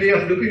that's my way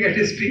of looking at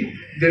history.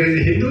 There is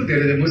a Hindu,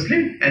 there is a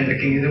Muslim, and the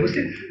king is a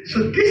Muslim.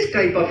 So this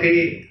type of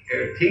a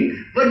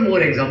thing, one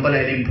more example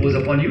I'll impose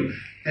upon you,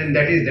 and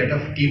that is that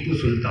of Tipu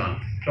Sultan.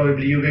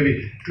 Probably you may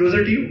be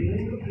closer to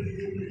you.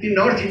 In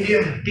North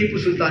India, Tipu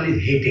Sultan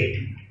is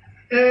hated.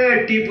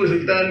 Tipu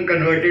Sultan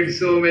converted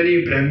so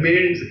many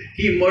Brahmins,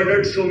 he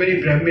murdered so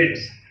many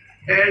Brahmins,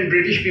 and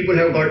British people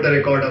have got the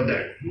record of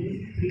that.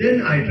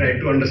 Then I tried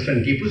to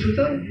understand Tipu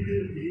Sultan.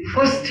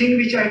 First thing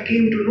which I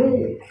came to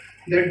know,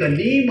 that the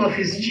name of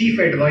his chief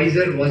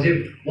advisor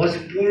was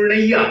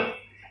Purnaya,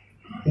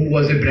 who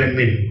was a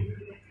Brahmin.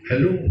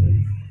 Hello?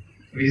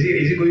 Is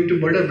he going to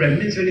murder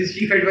Brahmins when his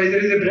chief advisor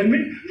is a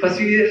Brahmin? First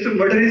he has to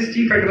murder his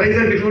chief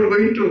advisor before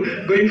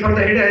going for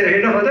the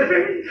head of other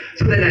Brahmins.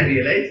 So then I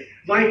realized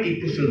why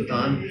Tipu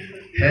Sultan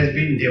has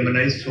been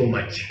demonized so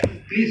much.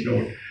 Please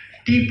note,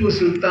 Tipu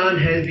Sultan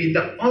has been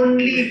the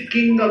only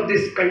king of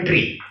this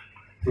country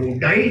who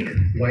died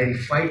while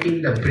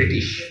fighting the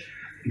British.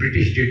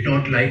 British did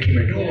not like him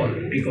at all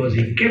because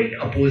he kept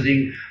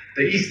opposing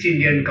the East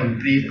Indian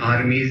Company's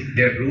armies,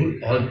 their rule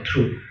all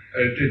through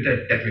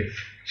that way.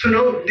 So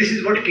now this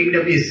is what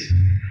kingdom is.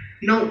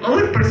 Now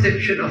our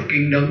perception of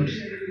kingdoms,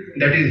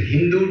 that is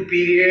Hindu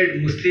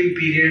period, Muslim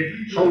period,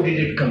 how did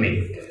it come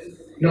in?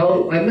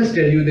 Now I must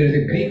tell you there is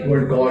a Greek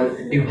word called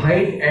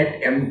divide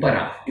et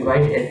impera.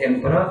 Divide et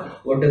impera,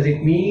 what does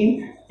it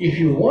mean? If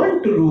you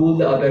want to rule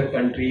the other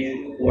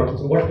countries,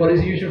 what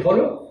policy you should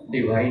follow?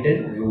 Divide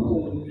and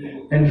rule.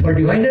 And for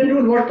divide and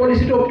rule, what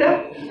policy to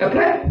apply?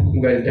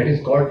 Well, that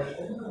is called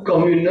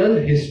communal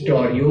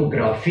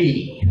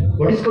historiography.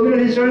 What is communal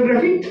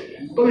historiography?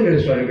 Communal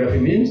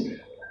historiography means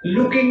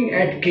looking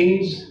at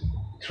kings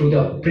through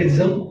the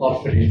prism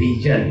of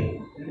religion.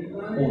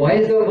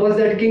 Why was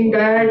that king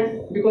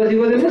bad? Because he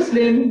was a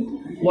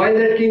Muslim. Why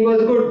that king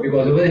was good?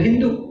 Because he was a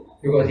Hindu.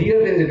 Because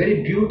here there is a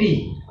very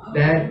beauty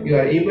that you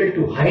are able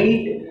to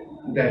hide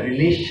the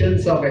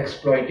relations of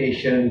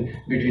exploitation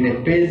between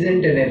a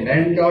peasant and a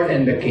landlord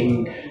and the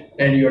king,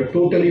 and you are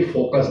totally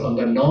focused on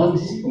the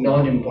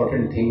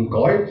non-important thing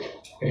called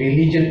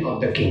religion of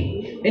the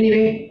king.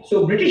 Anyway,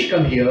 so British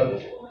come here.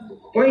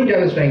 Point I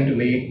was trying to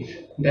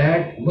make,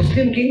 that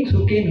Muslim kings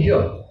who came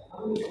here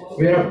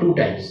were of two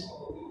types.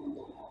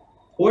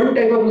 One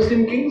type of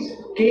Muslim kings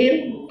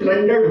came,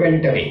 plundered,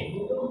 went away.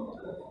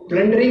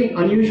 Plundering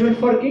unusual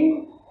for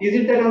king? Is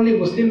it that only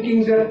Muslim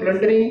kings were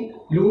plundering,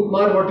 loot,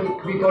 mar,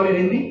 what we call in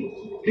Hindi?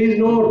 Please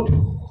note,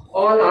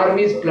 all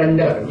armies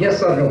plunder,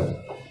 yes or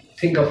no?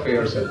 Think of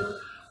yourself.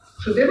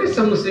 So there were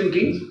some Muslim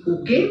kings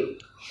who came,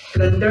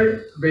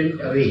 plundered,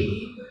 went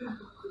away.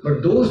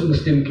 But those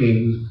Muslim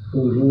kings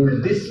who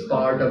ruled this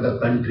part of the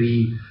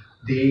country,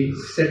 they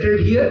settled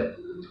here,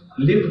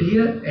 lived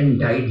here and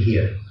died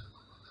here.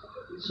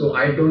 So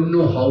I don't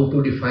know how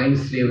to define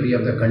slavery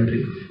of the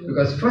country,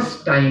 because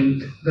first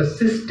time the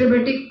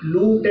systematic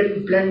loot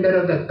and plunder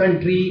of the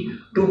country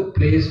took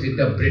place with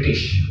the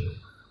British.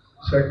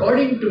 So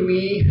according to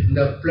me,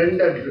 the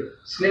plundered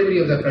slavery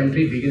of the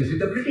country begins with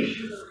the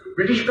British.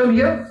 British come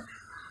here,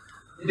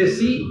 they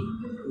see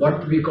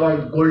what we call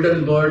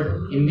golden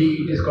bird, in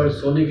Hindi it is called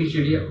Sone ki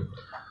Chidiya.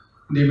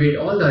 They made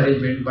all the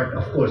arrangement, but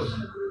of course,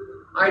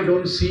 I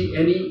don't see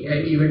any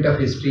event of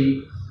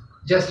history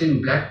just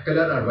in black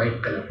color or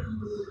white color.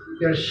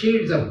 There are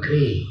shades of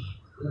grey.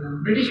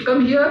 British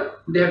come here,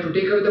 they have to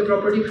take away the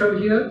property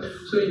from here.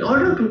 So in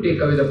order to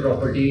take away the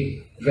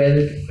property,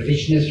 wealth,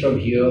 richness from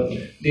here,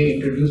 they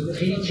introduce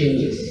three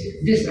changes.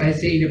 This I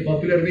say in a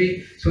popular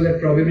way, so that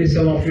probably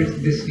some of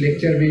this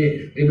lecture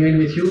may remain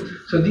with you.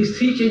 So these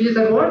three changes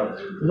are what?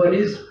 One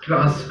is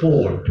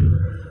transport,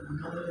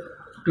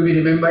 to be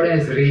remembered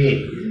as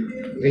rail.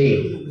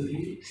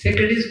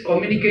 Second is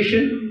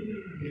communication,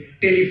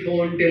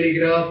 telephone,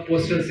 telegraph,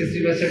 postal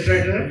system,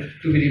 etc.,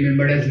 to be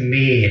remembered as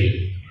mail.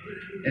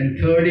 And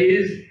third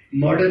is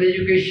modern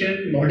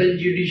education, modern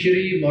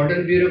judiciary,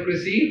 modern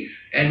bureaucracy,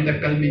 and the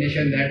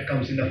culmination that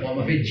comes in the form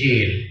of a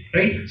jail,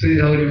 right? So this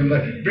is how we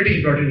remember.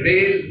 British brought in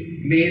rail,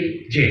 mail,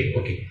 jail.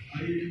 Okay.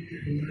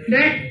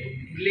 That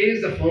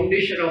lays the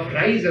foundation of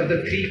rise of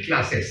the three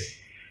classes.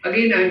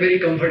 Again, I am very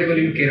comfortable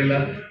in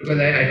Kerala because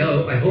I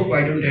hope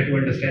I don't have to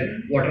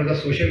understand what are the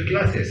social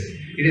classes.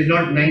 It is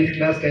not 9th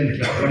class, 10th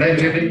class. What I am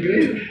referring to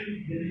is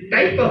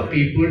type of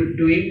people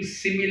doing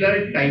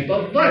similar type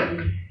of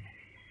work.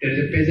 There is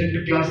a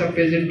peasant class of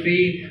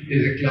peasantry, there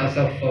is a class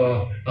of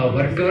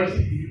workers,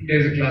 there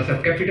is a class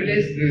of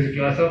capitalists, there is a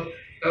class of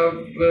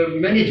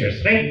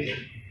managers, right?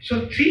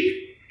 So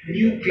three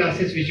new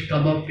classes which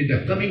come up with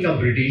the coming of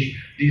British.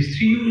 These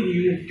three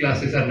new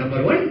classes are: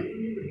 number one,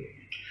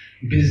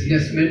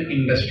 businessman,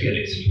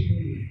 industrialist.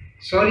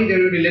 Sorry, there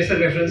will be lesser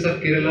reference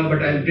of Kerala,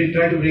 but I'll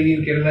try to bring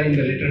in Kerala in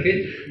the later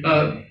phase.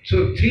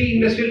 So three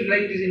industrial,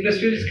 like this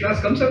industrialist class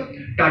comes up: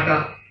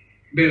 Tata,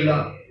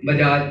 Birla,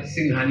 Bajaj,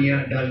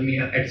 Singhania,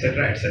 Dalmia,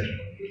 etc., etc.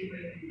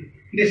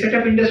 They set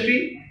up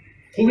industry.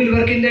 Who will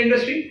work in the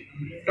industry?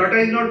 Tata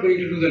is not going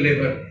to do the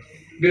labor.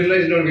 Birla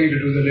is not going to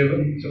do the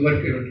labor. So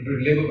work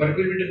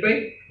will be done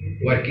by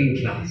working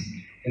class.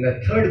 And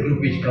the third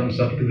group which comes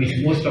up, to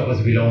which most of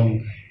us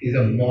belong, is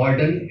the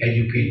modern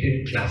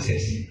educated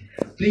classes.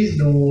 Please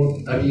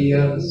note,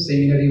 earlier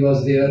seminary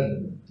was there,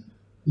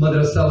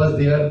 madrasa was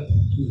there,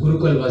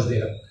 gurukul was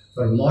there.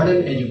 But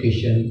modern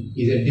education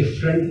is a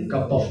different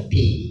cup of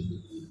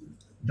tea,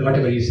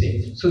 whatever you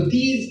say. So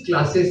these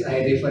classes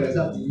I refer as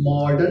a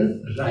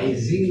modern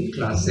rising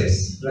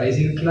classes.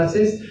 Rising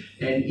classes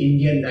and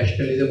Indian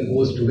nationalism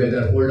goes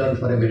together. Hold on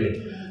for a minute.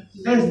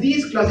 As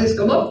these classes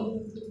come up,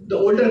 the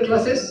older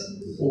classes,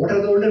 what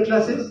are the older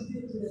classes?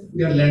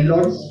 They are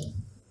landlords,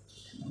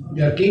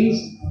 they are kings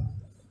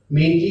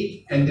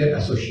mainly, and their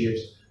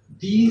associates.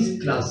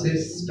 These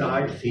classes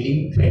start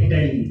feeling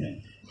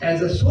threatened. As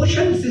the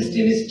social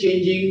system is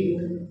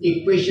changing,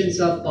 equations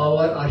of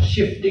power are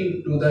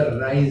shifting to the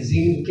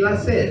rising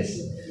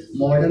classes,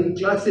 modern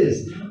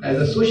classes. As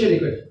a social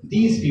equation,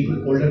 these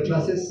people, older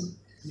classes,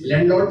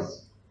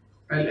 landlords,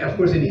 and of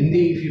course in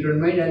Hindi, if you don't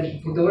mind, I'll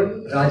put the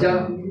word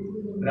Raja,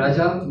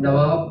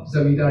 Nawab,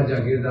 Zamindar,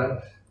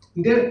 Jagirdar.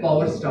 Their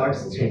power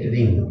starts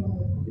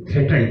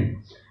threatened.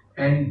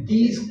 And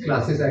these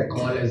classes I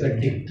call as a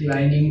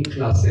declining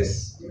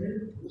classes.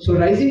 So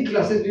rising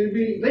classes will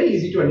be very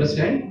easy to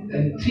understand,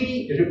 and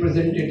three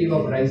representative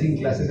of rising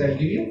classes I'll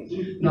give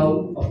you.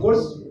 Now, of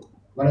course,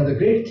 one of the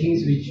great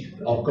things which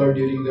occurred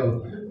during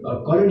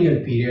the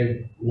colonial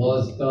period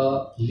was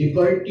the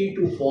liberty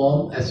to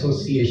form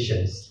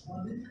associations.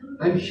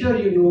 I'm sure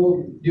you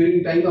know,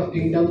 during time of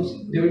kingdoms,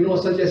 there were no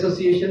such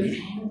associations.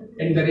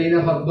 In the reign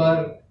of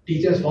Akbar,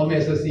 teachers form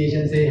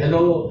associations, say,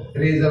 hello,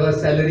 raise our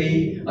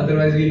salary,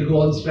 otherwise we'll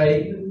go on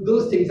strike.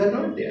 Those things are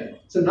not there.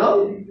 So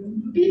now,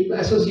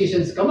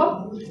 associations come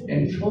up,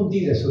 and from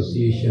these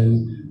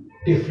associations,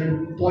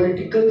 different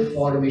political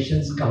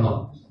formations come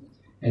up.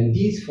 And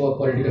these four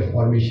political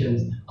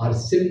formations are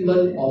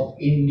symbol of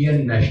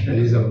Indian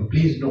nationalism.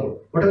 Please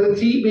note. What are the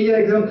three major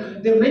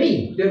examples? There are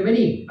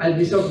many. I'll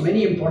miss out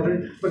many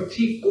important, but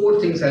three core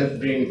things I'll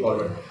bring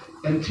forward.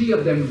 And three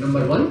of them,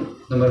 number one,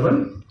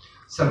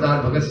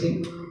 Sardar Bhagat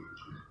Singh,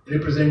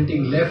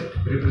 representing left,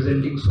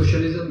 representing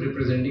socialism,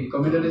 representing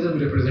communalism,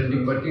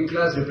 representing working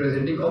class,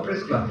 representing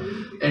oppressed class.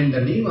 And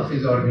the name of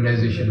his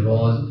organization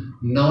was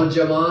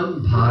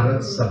Naujawan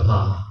Bharat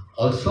Sabha.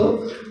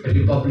 Also,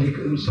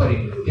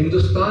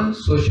 Hindustan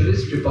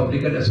Socialist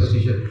Republican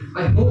Association.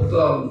 I hope,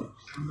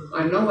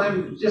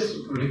 I'm just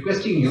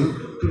requesting you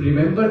to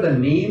remember the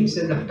names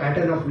and the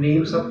pattern of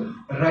names of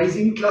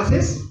rising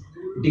classes,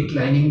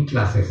 declining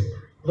classes.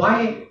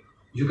 Why?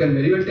 You can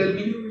very well tell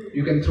me,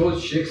 you can throw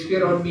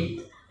Shakespeare on me.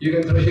 You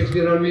can throw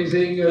Shakespeare on me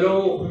saying,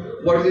 hello,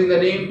 what is in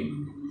the name?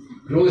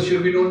 Rose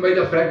should be known by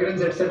the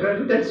fragrance,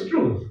 etc. That's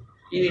true.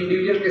 In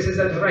individual cases,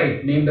 that's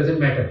right. Name doesn't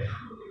matter.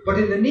 But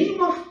in the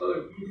name of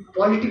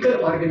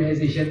political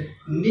organization,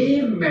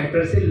 name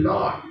matters a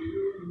lot.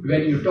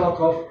 When you talk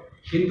of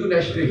Hindu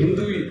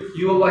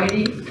Yuva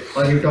Vahini,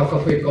 or you talk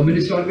of a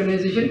communist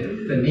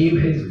organization, the name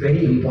is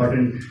very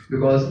important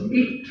because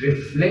it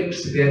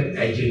reflects their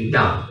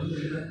agenda.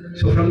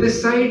 So from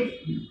this side,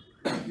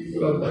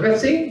 Bhagat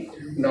Singh,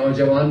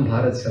 Naujawan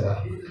Bharat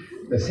Sabha.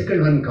 The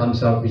second one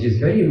comes up, which is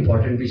very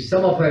important, which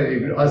some of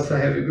us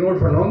have ignored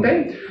for a long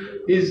time,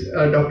 is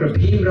Dr.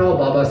 Bhimrao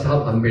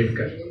Babasaheb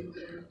Ambedkar.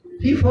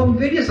 He formed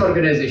various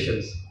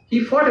organizations. He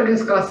fought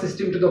against caste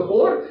system to the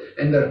core,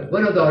 and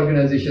one of the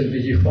organizations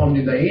which he formed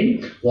in the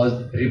end was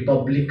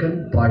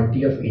Republican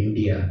Party of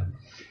India.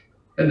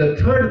 And the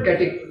third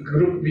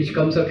group which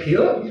comes up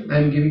here, I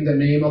am giving the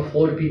name of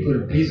four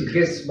people. Please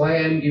guess why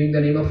I am giving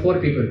the name of four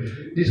people.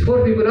 These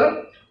four people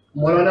are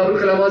Maulana Abul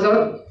Kalam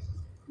Azad,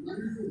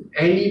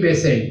 Annie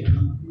Besant,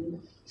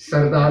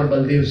 Sardar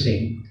Baldev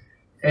Singh,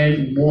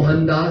 and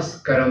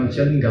Mohandas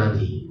Karamchand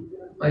Gandhi.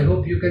 I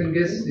hope you can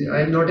guess.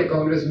 I am not a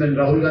congressman.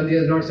 Rahul Gandhi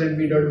has not sent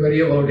me, don't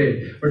worry about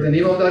it. But the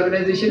name of the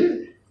organization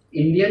is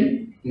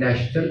Indian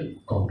National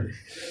Congress.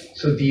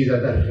 So these are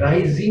the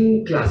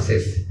rising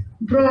classes.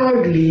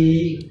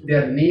 Broadly,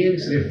 their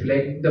names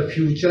reflect the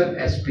future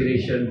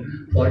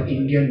aspiration for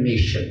Indian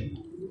nation.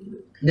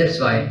 That's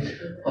why,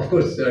 of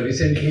course,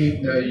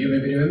 recently, you may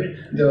be remembering,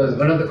 there was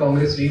one of the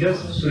Congress leaders,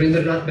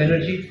 Surendranath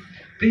Banerjee.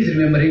 Please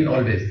remember him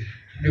always,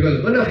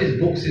 because one of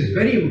his books is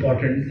very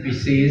important, which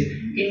says,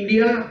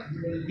 India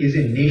is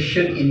a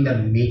nation in the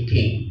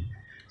making.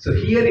 So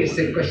here it's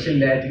a question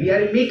that we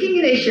are making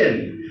a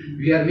nation.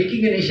 We are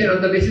making a nation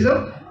on the basis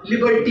of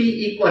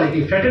liberty,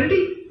 equality,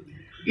 fraternity.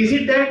 Is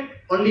it that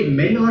only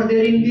men are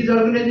there in these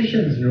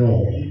organizations?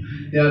 No.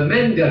 There are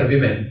men, there are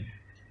women.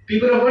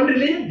 People of one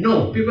religion?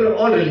 No. People of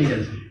all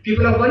religions.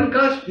 People of one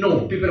caste?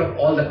 No. People of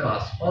all the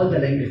castes, all the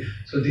language.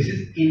 So this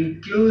is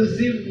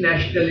inclusive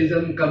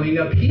nationalism coming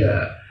up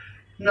here.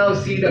 Now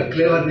see the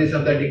cleverness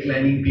of the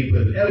declining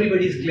people.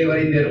 Everybody is clever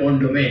in their own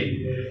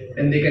domain,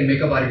 and they can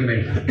make up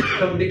arguments.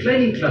 Some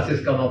declining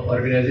classes come up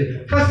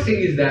organizing. First thing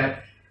is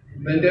that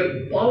when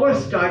their power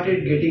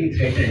started getting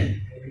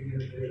threatened,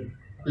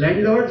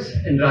 landlords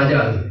and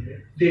rajas,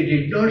 They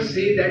did not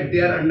say that they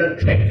are under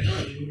threat.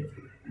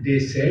 They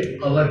said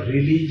our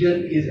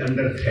religion is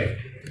under threat.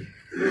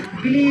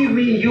 Believe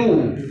me,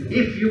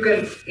 if you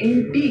can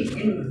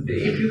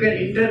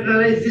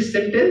internalize this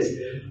sentence,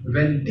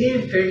 when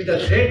they felt the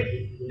threat,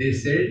 they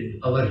said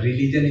our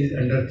religion is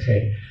under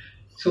threat.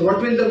 So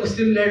what will the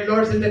Muslim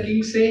landlords and the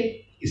kings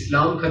say?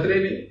 Islam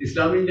khatre mein,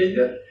 Islam in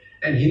danger,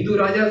 and Hindu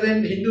rajas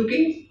and Hindu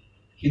kings,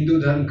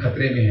 Hindu dharm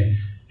khatre mein hai.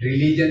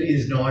 Religion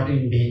is not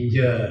in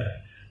danger.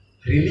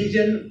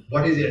 Religion,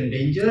 what is in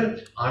danger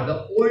are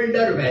the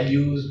older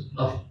values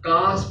of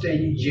caste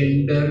and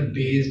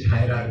gender-based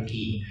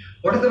hierarchy.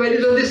 What are the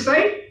values on this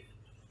side?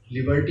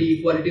 Liberty,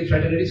 equality,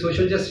 fraternity,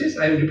 social justice.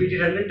 I will repeat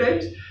it 100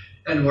 times.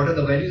 And what are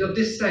the values of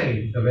this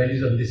side? The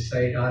values on this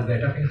side are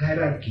that of a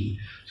hierarchy.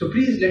 So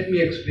please let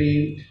me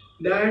explain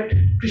that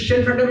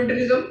Christian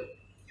fundamentalism,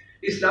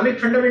 Islamic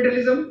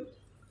fundamentalism,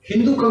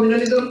 Hindu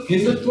communalism,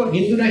 Hindutva,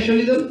 Hindu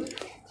nationalism,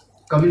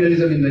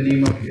 communalism in the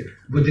name of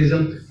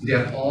Buddhism, they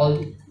are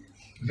all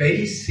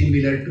very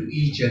similar to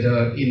each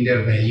other in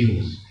their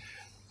values.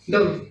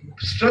 The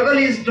struggle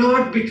is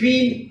not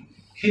between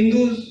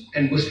Hindus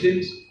and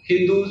Muslims,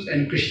 Hindus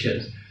and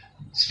Christians.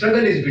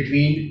 Struggle is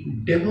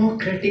between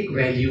democratic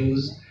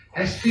values,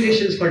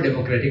 aspirations for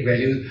democratic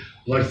values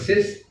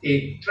versus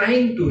a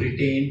trying to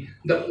retain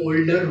the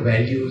older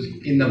values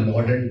in the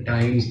modern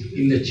times,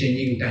 in the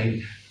changing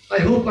times. I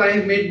hope I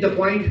have made the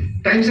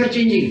point. Times are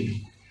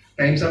changing.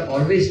 Times are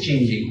always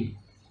changing.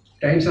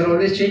 Times are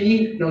always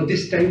changing. Now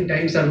this time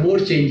times are more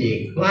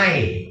changing.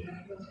 Why?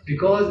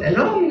 Because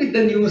along with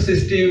the new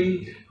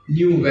system,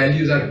 new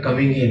values are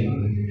coming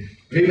in.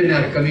 Women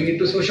are coming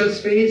into social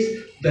space.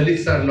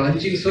 Dalits are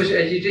launching social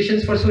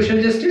agitations for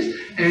social justice,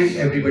 and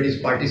everybody is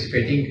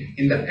participating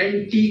in the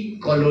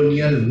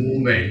anti-colonial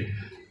movement.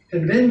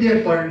 And when they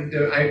are part,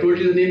 I told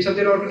you the names of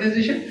their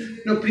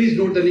organization. Now please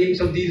note the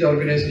names of these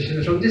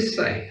organizations from this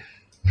side.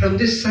 From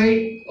this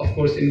side, of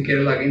course, in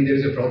Kerala again there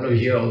is a problem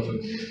here also,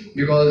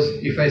 because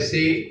if I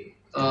say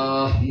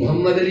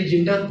Muhammad Ali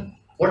Jinnah,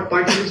 what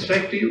party will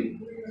strike to you?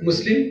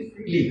 Muslim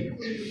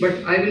League.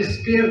 But I will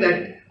spare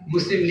that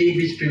Muslim League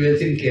which prevails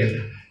in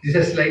Kerala. This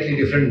is a slightly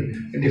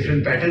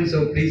different pattern,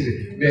 so please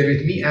bear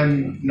with me. I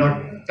am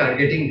not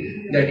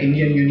targeting that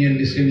Indian Union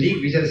Muslim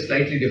League, which has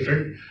slightly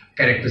different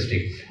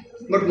characteristics.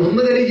 But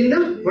Muhammad Ali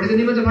Jinnah, what is the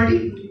name of the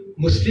party?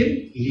 Muslim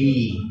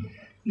League.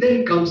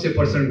 Then comes a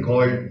person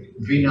called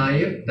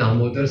Vinayak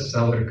Damodar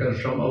Savarkar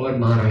from our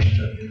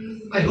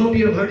Maharashtra. I hope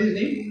you have heard his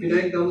name,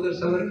 Vinayak Damodar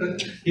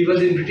Savarkar. He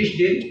was in British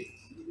jail.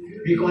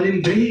 We call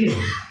him brave.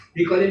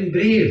 We call him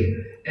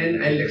brave.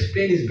 And I'll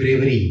explain his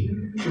bravery.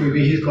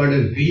 Maybe he's called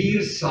as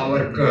Veer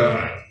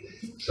Savarkar.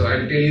 So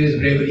I'll tell you his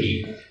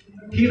bravery.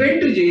 He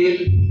went to jail.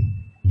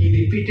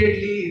 He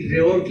repeatedly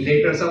wrote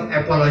letters of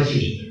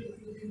apology.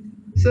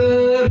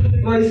 Sir,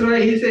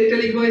 Viceroy, he said,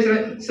 telling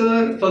Viceroy,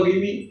 sir, forgive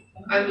me.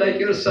 I'm like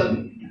your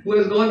son who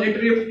has gone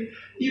adrift.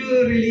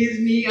 You release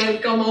me, I'll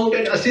come out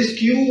and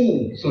assist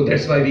you. So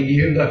that's why we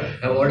give him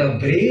the award of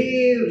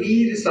Brave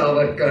Veer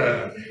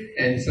Savarkar.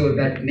 And so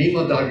that name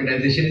of the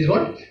organization is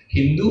what?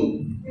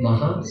 Hindu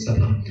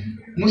Mahasabha.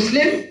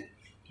 Muslim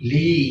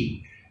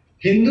League.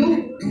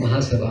 Hindu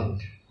Mahasabha.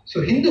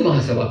 So Hindu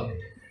Mahasabha,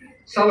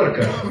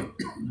 Savarkar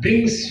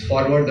brings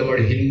forward the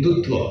word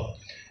Hindutva.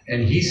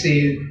 And he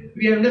says,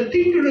 we have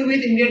nothing to do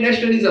with Indian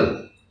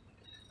nationalism.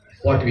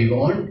 What we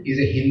want is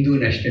a Hindu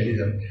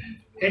nationalism.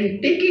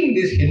 And taking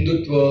this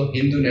Hindutva,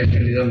 Hindu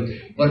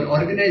nationalism, one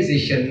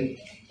organization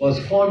was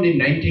formed in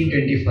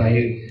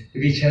 1925,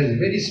 which has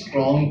very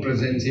strong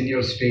presence in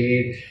your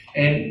state.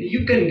 And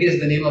you can guess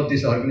the name of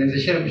this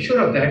organization, I'm sure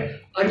of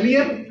that.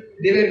 Earlier,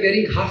 they were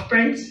wearing half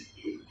pants.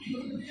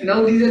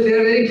 Now they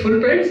are wearing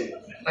full pants.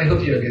 I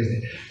hope you have guessed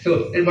it.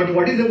 So, but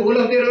what is the goal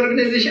of their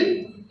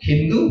organization?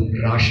 Hindu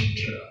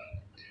Rashtra.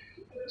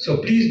 So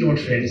please note,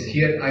 friends,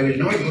 here I will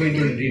not go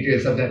into the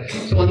details of that.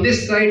 So on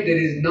this side there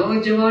is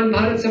Naujawan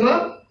Bharat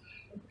Sabha,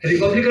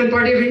 Republican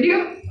Party of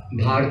India,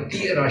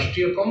 Bharatiya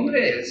Rashtriya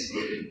Congress,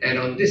 and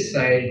on this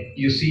side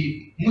you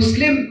see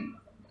Muslim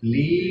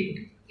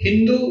League,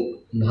 Hindu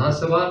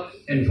Mahasabha,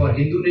 and for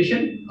Hindu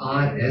Nation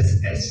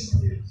RSS.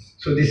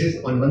 So this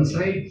is on one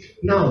side.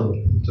 Now,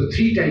 so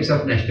three types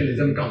of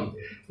nationalism come.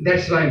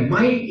 That's why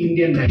my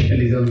Indian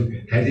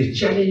nationalism has a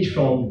challenge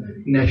from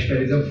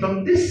nationalism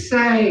from this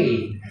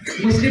side.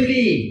 Muslim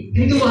League,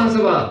 Hindu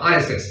Mahasabha,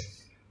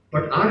 RSS.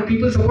 But are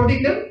people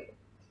supporting them?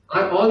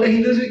 Are all the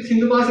Hindus with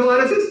Hindu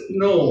Mahasabha, RSS?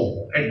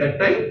 No. At that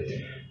time,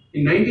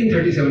 in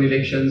 1937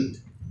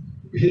 elections,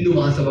 Hindu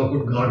Mahasabha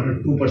could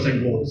garner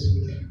 2% votes.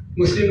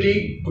 Muslim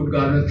League could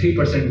garner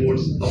 3%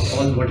 votes of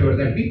all whatever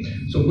that be.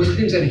 So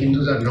Muslims and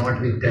Hindus are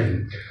not with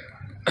them.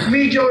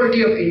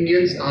 Majority of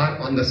Indians are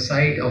on the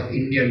side of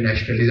Indian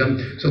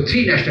nationalism. So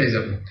three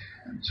nationalism.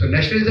 So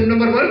nationalism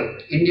number one,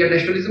 Indian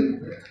nationalism.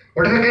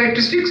 What are the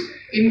characteristics?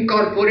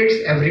 Incorporates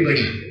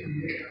everybody.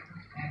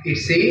 It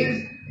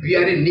says we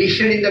are a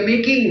nation in the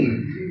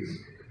making.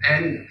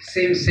 And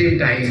same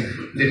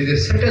time, there is a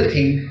subtle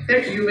thing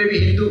that you may be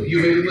Hindu, you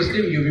may be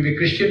Muslim, you may be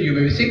Christian, you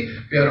may be Sikh,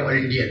 we are all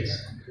Indians.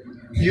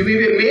 You may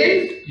be a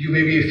male, you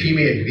may be a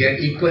female, we are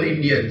equal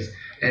Indians.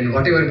 And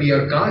whatever be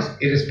your caste,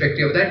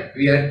 irrespective of that,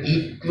 we are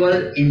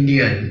equal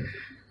Indian.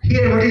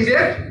 Here, what is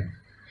there?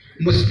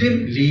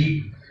 Muslim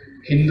League,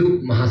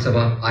 Hindu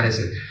Mahasabha,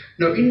 RSS.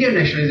 Now, Indian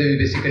nationalism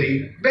is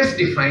basically best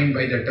defined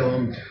by the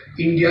term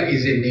India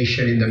is a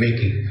nation in the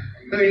making.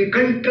 Now, in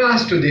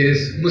contrast to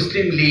this,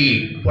 Muslim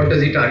League, what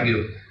does it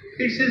argue?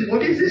 It says,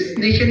 what is this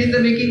nation in the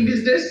making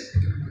business?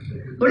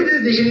 What is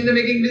this nation in the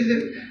making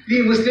business?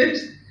 We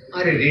Muslims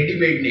are a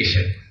ready-made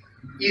nation.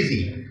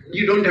 Easy.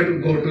 You don't have to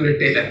go to the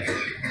tailor.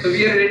 So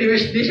we are a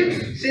ready-made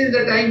nation. Since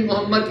the time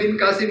Muhammad bin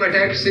Qasim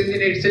attacked Sindh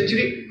in 8th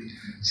century,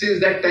 since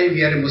that time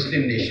we are a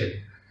Muslim nation.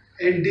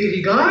 And they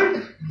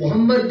regard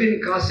Muhammad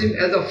bin Qasim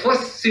as the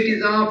first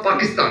citizen of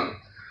Pakistan.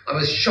 I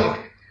was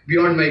shocked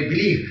beyond my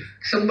belief.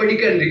 Somebody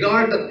can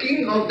regard the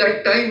king of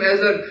that time as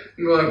a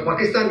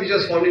Pakistan which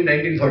was formed in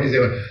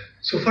 1947.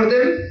 So for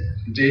them,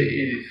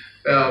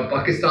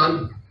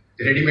 Pakistan,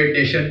 ready-made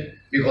nation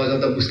because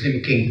of the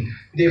Muslim king.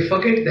 They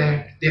forget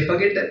that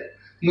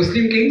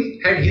Muslim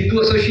kings had Hindu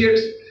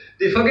associates.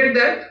 They forget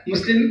that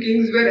Muslim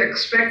kings were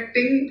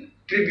extracting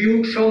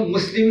tribute from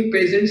Muslim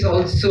peasants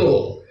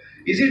also.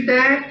 Is it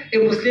that a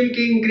Muslim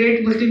king,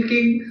 great Muslim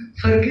king,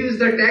 forgives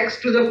the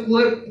tax to the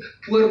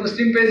poor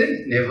Muslim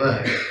peasant?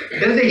 Never.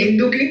 Does a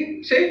Hindu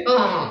king say,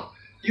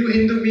 you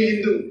Hindu, me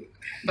Hindu,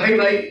 bye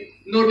bye,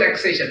 no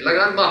taxation,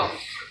 lagan maaf?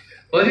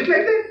 Was it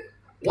like that?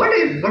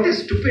 What a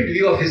stupid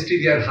view of history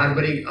we are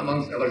harboring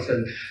amongst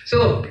ourselves.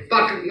 So,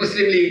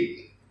 Muslim League,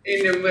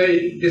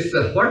 in this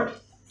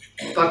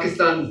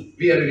Pakistan,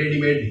 we are a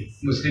ready-made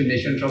Muslim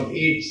nation from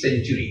 8th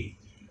century.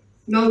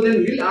 Now then,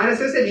 will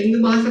RSS and Hindu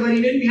Mahasabha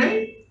remain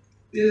behind?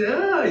 You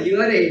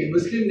are a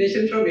Muslim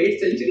nation from 8th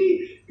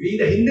century. We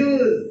the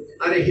Hindus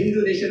are a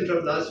Hindu nation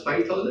from last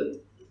 5,000,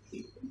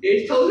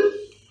 8,000,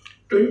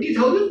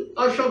 20,000,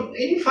 or from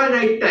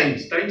infinite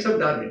times of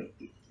Darwin.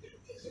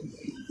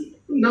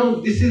 Now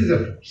this is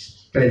a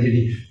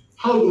tragedy.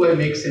 How do I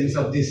make sense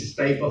of this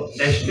type of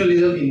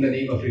nationalism in the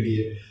name of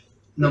religion?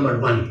 Number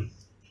one,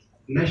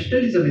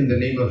 nationalism in the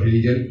name of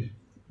religion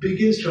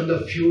begins from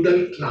the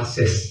feudal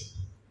classes.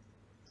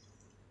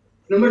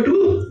 Number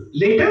two,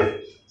 later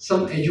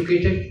some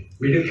educated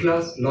middle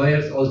class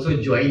lawyers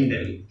also join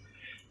them.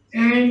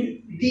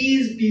 And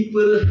these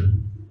people,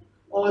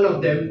 all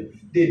of them,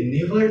 they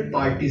never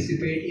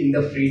participate in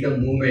the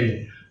freedom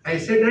movement. I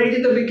said right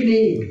in the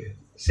beginning,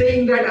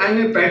 saying that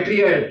I'm a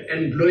patriot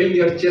and blowing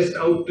your chest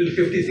out till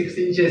 56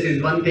 inches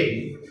is one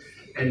thing.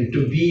 And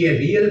to be a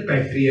real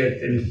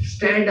patriot and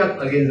stand up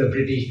against the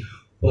British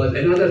was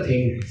another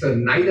thing. So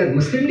neither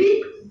Muslim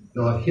League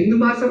nor Hindu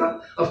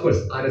Mahasabha. Of course,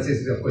 RSS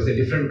is of course a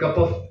different cup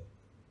of,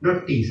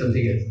 not tea,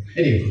 something else.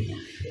 Anyway,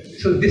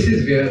 so this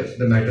is where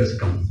the matters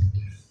come.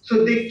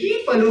 So they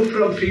keep aloof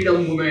from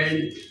freedom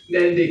movement,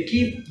 then they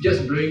keep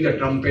just blowing the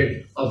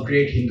trumpet of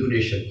great Hindu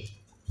nation.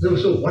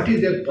 So what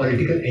is their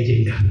political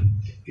agenda?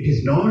 It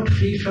is not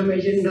free from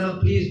agenda.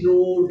 Please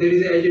know there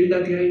is an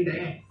agenda behind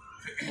that.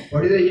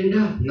 What is the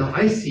agenda? Now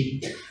I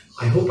see,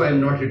 I hope I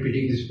am not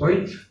repeating this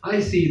point, I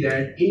see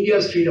that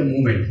India's freedom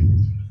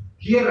movement,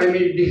 here I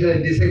may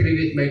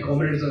disagree with my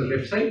comrades on the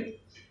left side.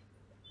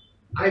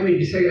 I may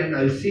disagree and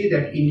I'll say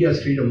that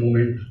India's freedom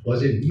movement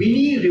was a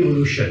mini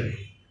revolution.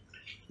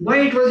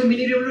 Why it was a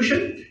mini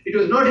revolution? It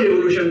was not a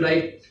revolution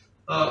like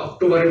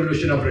October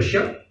Revolution of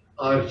Russia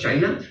or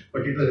China,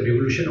 but it was a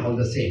revolution all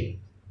the same.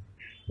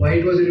 Why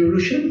it was a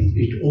revolution?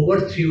 It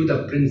overthrew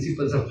the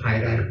principles of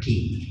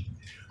hierarchy,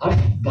 of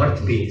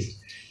birth-based.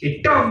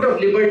 It talked of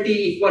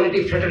liberty,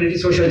 equality, fraternity,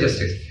 social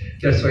justice.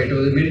 That's why it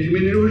was a mini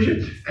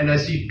revolution. And I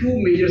see two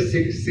major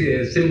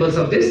symbols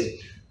of this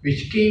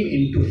which came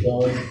into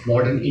form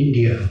modern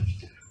India.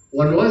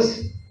 One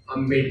was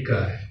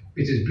Ambedkar,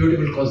 which is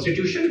beautiful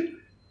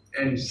constitution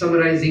and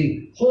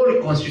summarizing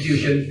whole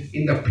constitution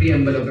in the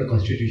preamble of the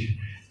constitution.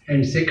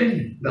 And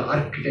second, the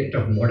architect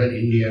of modern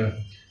India,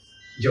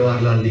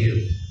 Jawaharlal Nehru.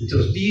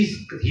 So these,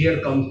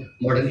 here comes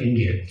modern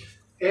India.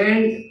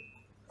 And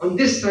on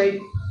this side,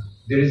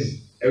 there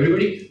is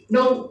everybody.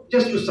 Now,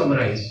 just to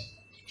summarize,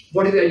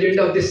 what is the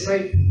agenda of this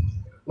side?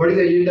 What is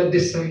the agenda of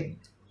this side?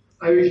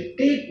 I will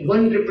take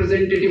one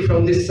representative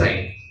from this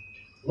side,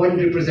 one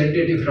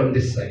representative from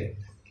this side.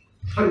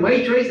 For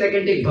my choice, I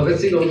can take Bhagat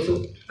Singh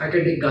also, I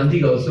can take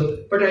Gandhi also,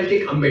 but I'll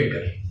take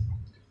Ambedkar.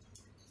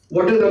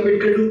 What does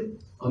Ambedkar do?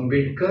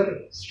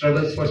 Ambedkar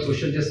struggles for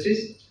social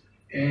justice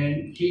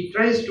and he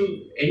tries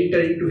to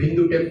enter into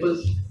Hindu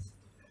temples.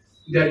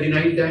 They are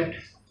denied that.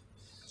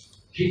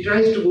 He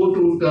tries to go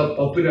to the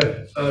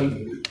popular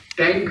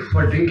tank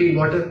for drinking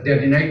water. They are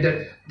denied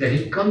that. Then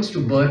he comes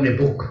to burn a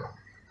book.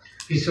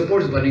 He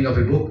supports burning of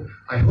a book.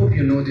 I hope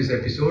you know this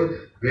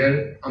episode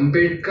where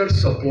Ambedkar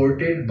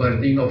supported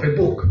burning of a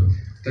book.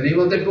 The name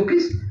of that book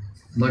is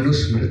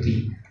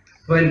Manusmriti.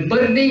 While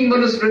burning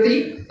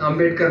Manusmriti,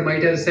 Ambedkar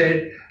might have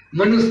said,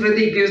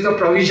 Manusmriti gives the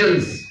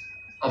provisions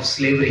of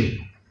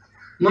slavery.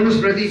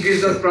 Manusmriti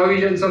gives the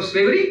provisions of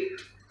slavery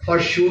for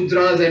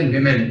Shudras and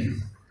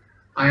women.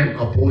 I am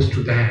opposed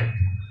to that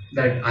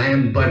I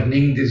am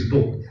burning this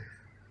book.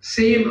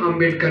 Same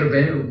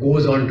Ambedkar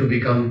goes on to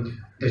become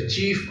the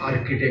chief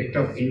architect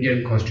of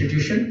Indian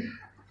Constitution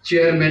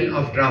chairman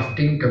of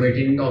drafting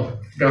committee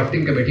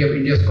of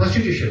India's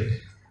constitution.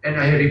 And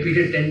I have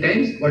repeated 10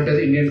 times what does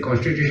Indian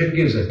constitution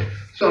gives us.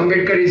 So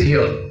Ambedkar is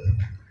here,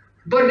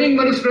 burning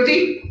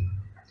Manusmriti,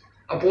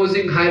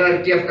 opposing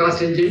hierarchy of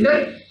caste and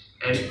gender,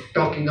 and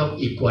talking of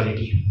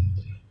equality.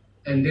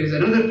 And there is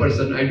another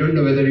person, I don't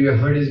know whether you have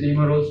heard his name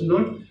or also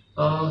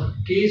not,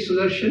 K.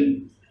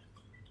 Sudarshan.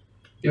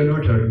 You have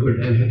not heard,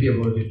 good, I am happy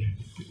about it.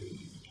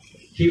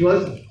 He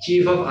was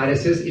chief of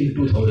RSS in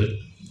 2000.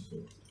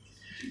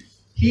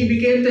 He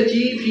became the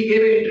chief, he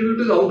gave an interview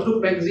to the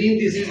Outlook magazine.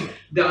 This is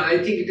I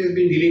think it has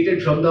been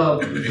deleted from the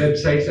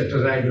websites,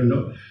 etc. I don't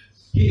know.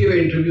 He gave an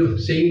interview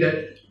saying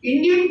that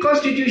Indian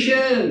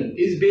constitution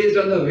is based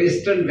on the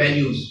Western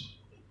values.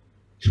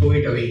 Throw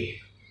it away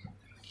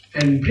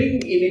and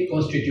bring in a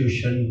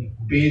constitution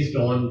based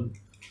on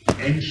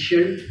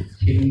ancient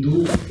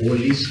Hindu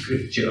holy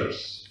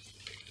scriptures.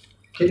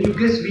 Can you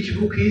guess which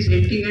book he is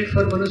hinting at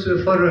for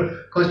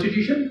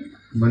constitution?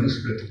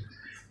 Manusmriti.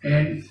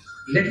 And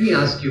let me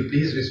ask you,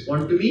 please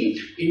respond to me.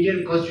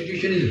 Indian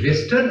constitution is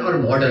Western or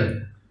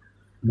modern?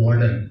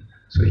 Modern.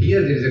 So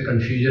here there is a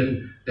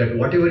confusion that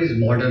whatever is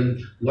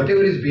modern,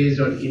 whatever is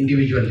based on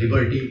individual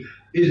liberty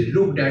is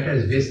looked at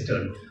as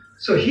Western.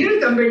 So here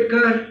is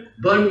Ambedkar,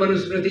 burn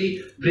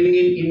Manusmriti, bring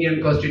in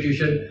Indian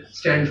constitution,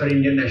 stand for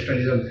Indian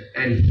nationalism,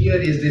 and here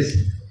is this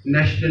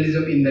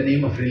nationalism in the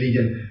name of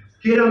religion.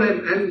 Here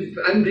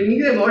I'm bringing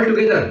them all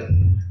together.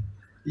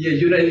 Yeah,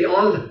 unite,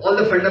 all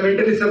the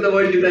fundamentalists of the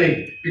world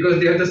unite because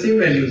they have the same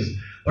values.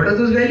 What are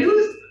those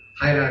values?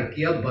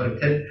 Hierarchy of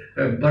birth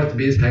and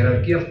birth-based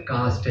hierarchy of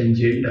caste and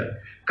gender.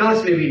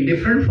 Caste may be in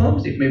different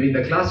forms. It may be in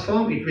the class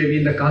form. It may be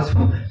in the caste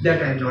form.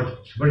 That I am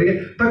not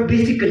supporting. But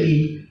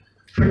basically,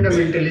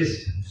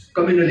 fundamentalists,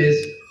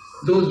 communalists,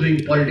 those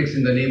doing politics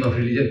in the name of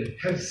religion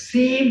have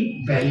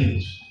same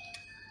values.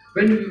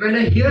 When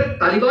I hear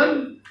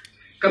Taliban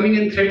coming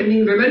and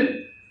threatening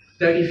women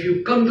that if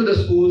you come to the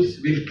schools,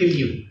 we'll kill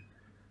you.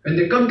 When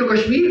they come to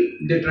Kashmir,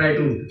 they try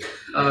to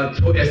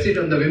throw acid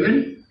on the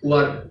women who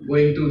are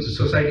going to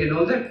society and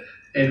all that.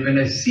 And when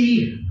I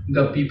see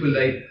the people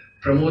like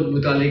Pramod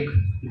Mutalik,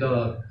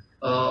 the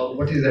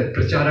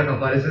Pracharak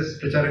of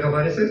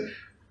RSS,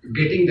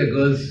 getting the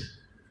girls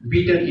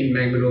beaten in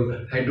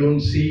Mangalore, I don't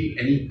see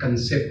any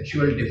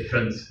conceptual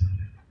difference.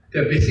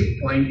 The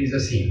basic point is the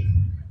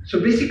same. So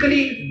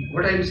basically,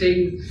 what I'm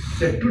saying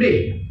that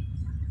today,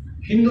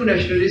 Hindu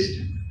nationalists,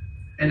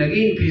 and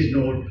again please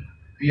note,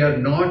 we are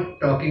not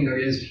talking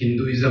against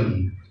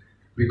Hinduism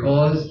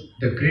because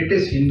the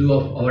greatest Hindu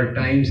of our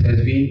times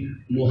has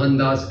been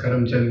Mohandas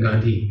Karamchand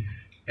Gandhi,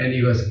 and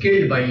he was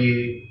killed by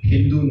a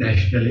Hindu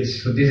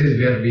nationalist. So this is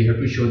where we have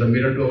to show the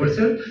mirror to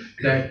ourselves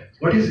that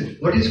what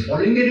is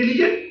following a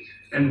religion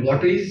and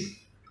what is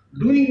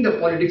doing the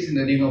politics in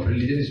the name of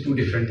religion is two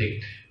different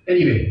things.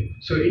 Anyway,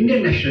 so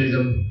Indian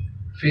nationalism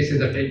faces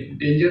a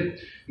danger,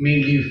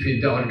 mainly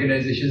with the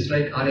organizations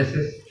like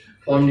RSS,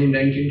 formed in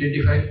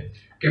 1925,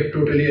 kept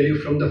totally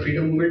aloof from the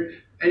freedom movement,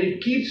 and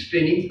it keeps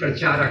training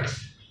pracharaks.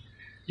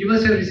 You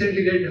must have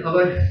recently read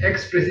our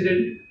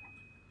ex-president,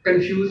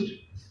 confused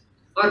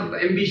or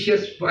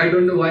ambitious, I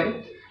don't know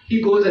why.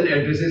 He goes and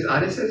addresses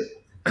RSS,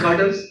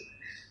 cadres,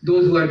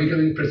 those who are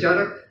becoming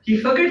pracharak. He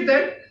forgets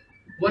that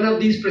one of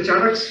these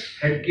pracharaks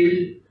had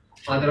killed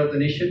father of the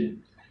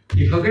nation.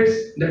 He forgets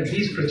that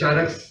these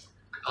pracharaks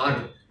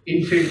are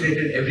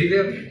infiltrated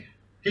everywhere.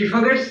 He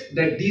forgets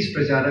that these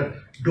pracharaks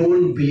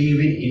don't believe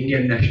in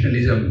Indian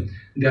nationalism.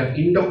 They are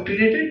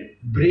indoctrinated,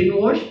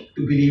 brainwashed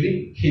to believe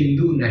in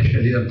Hindu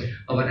nationalism.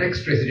 Our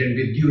ex-president,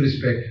 with due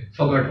respect,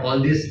 forgot all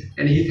this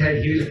and he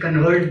said he will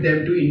convert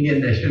them to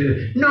Indian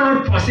nationalism.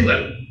 Not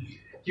possible.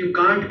 You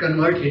can't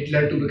convert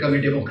Hitler to become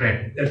a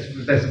Democrat.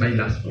 That's my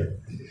last word.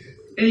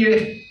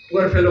 Anyway,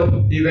 poor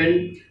fellow, he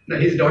went. Now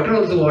his daughter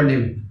also warned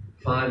him.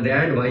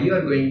 Dad, why you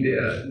are going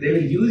there? They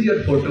will use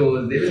your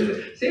photos. They will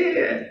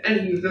say.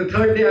 And the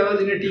third day I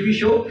was in a TV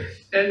show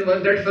and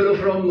that fellow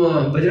from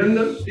Bajrang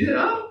Dal, he said,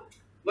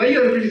 why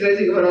you are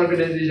criticizing our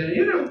organization?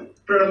 You know,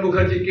 Pranab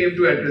Mukherjee came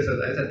to address us.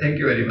 I said, thank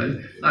you very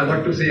much.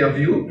 What to say of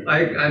you?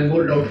 I'm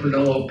more doubtful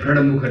now of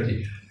Pranab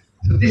Mukherjee.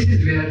 So this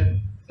is where,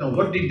 now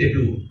what did they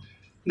do?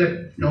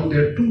 Now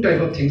there are two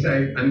types of things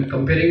I'm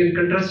comparing and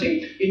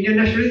contrasting. Indian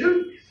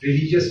nationalism,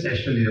 religious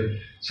nationalism.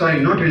 Sorry,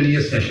 not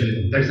religious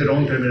nationalism. That's the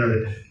wrong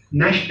terminology.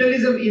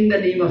 Nationalism in the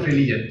name of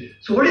religion.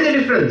 So what is the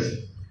difference?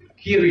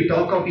 Here we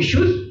talk of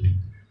issues,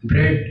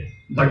 bread,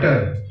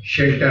 butter,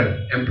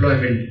 shelter,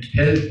 employment,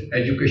 health,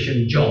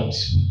 education,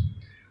 jobs.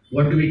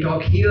 What do we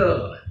talk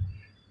here?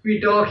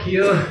 We talk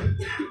here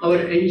our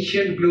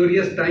ancient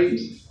glorious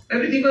times.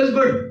 Everything was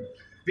good.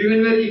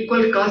 Women were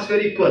equal, castes were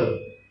equal.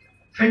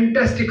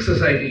 Fantastic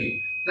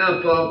society.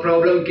 Now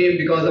problem came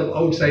because of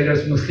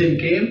outsiders. Muslim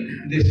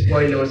came, they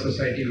spoiled our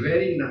society.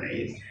 Very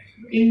nice.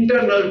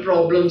 Internal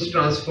problems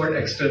transferred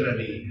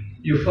externally.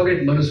 You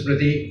forget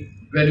Manusmriti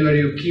whenever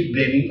you keep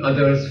blaming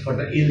others for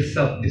the ills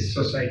of this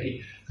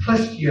society.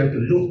 First you have to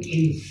look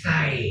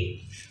inside.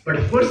 But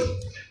of course,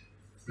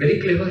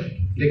 very clever.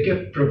 They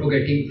kept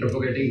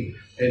propagating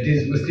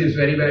these Muslims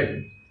very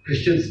bad.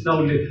 Christians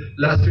now,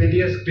 last 20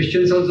 years,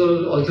 Christians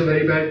also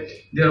very bad.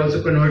 They are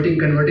also converting.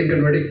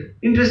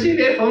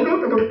 Interestingly, I found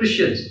out about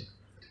Christians.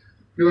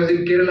 Because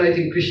in Kerala, I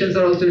think Christians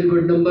are also in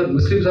good number,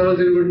 Muslims are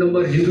also in good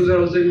number, Hindus are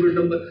also in good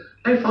number.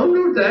 I found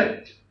out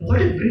that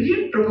what a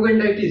brilliant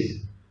propaganda it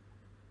is.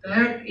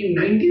 That in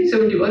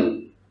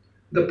 1971,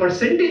 the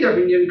percentage of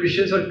Indian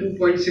Christians were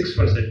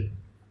 2.6%.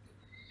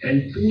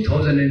 And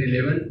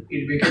 2011,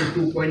 it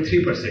became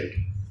 2.3%.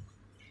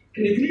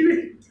 Can you believe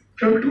it?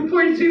 From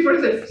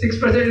 2.3%,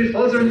 6% it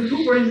falls on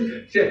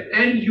 2.3%.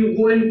 And you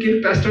go and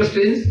kill pastor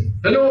strains.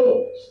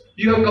 Hello,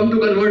 you have come to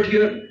convert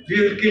here,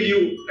 we will kill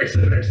you,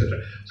 etc.,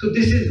 etc. So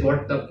this is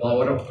what the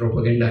power of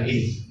propaganda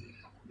is.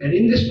 And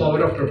in this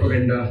power of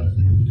propaganda,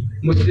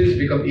 Muslims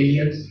become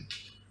aliens.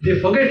 They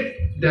forget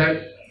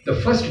that the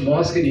first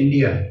mosque in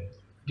India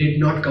did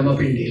not come up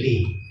in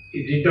Delhi.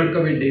 It did not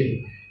come in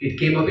Delhi. It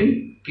came up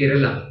in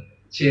Kerala,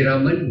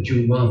 Cheraman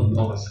Juma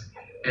Mosque.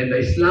 And the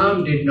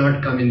Islam did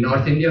not come in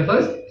North India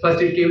first.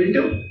 First it came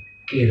into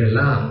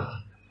Kerala.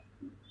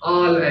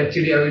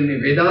 Actually,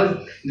 in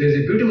Vedas, there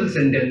is a beautiful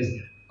sentence,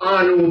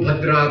 Anu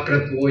Bhadra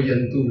Kratvo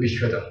Yantu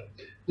Vishwada.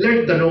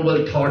 Let the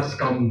noble thoughts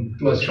come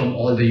to us from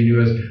all the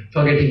universe,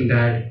 forgetting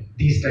that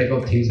these type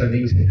of things are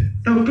being said.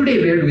 Now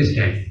today, where do we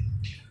stand?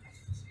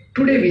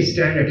 Today we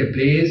stand at a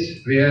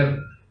place where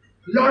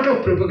lot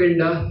of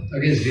propaganda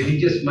against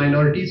religious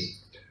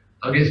minorities,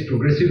 against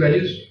progressive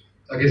values,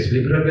 against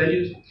liberal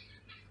values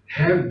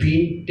have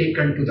been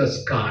taken to the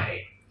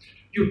sky.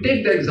 You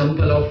take the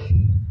example of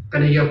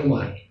Kanhaiya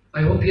Kumar.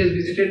 I hope he has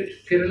visited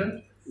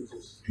Kerala.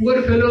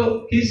 Poor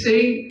fellow, he's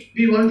saying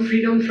we want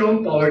freedom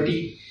from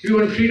poverty, we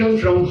want freedom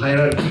from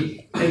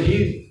hierarchy, and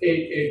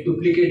a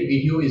duplicate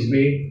video is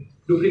made,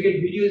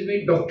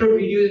 doctored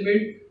video is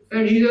made,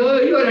 and he's,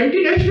 you are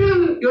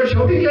anti-national, you are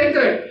shouting like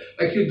that.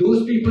 Actually,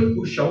 those people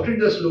who shouted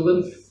the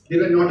slogan, they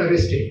were not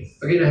arrested.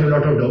 Again, I have a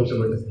lot of doubts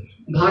about this.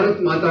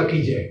 Bharat Mata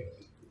Ki Jai.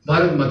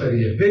 Bharat Mata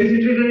Ki Jai. Where is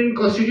it written in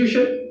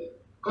Constitution?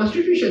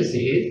 Constitution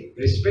says,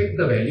 respect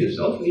the values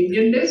of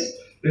Indianness,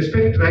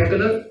 respect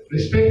tricolor,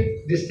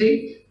 respect this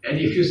thing. And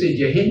if you say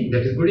Jai Hind,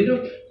 that is good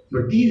enough.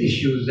 But these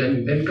issues,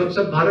 then comes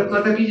up Bharat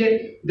Mata Ki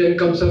Jai, then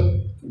comes up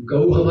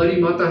Gau Hamari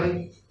Mata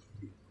Hai.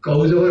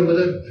 Cow is our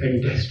mother.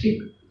 Fantastic.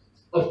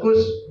 Of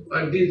course,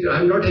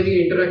 I'm not having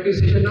an interactive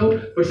session now,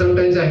 but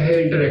sometimes I have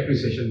interactive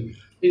session.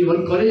 In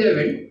one college I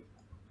went,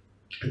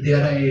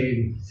 there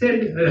I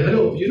said,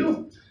 hello, you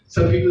know,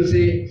 some people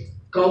say,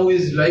 cow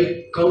is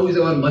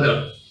our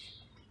mother.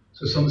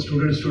 So some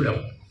students stood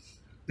up.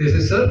 They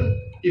say, sir,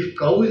 if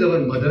cow is our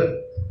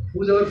mother,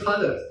 who is our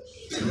father?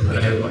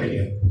 I have no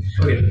idea.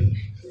 Okay.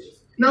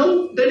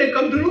 Now, then I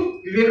come to know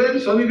Vivekananda,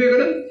 Swami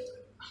Vivekananda.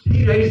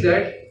 He writes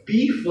that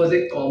beef was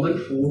a common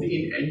food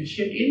in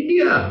ancient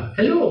India.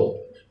 Hello,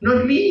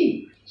 not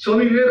me.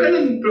 Swami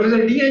Vivekananda,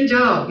 Professor D.N.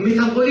 Jha,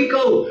 Mithapoli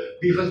cow.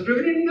 Beef was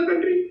prevalent in the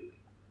country.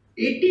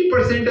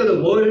 80% of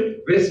the world,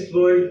 West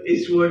world,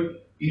 East world,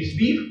 eats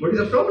beef. What is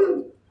the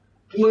problem?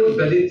 Poor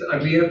Dalits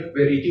earlier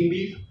were eating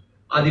beef.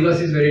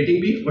 Adivasis were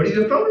eating beef. What is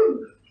the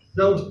problem?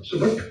 Now, so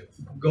what?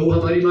 Gau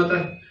Hamari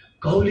Mata,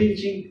 cow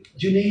lynching,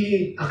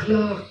 Junaid,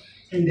 Akhlaq,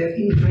 and there are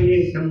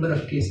infinite number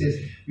of cases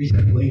which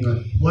are going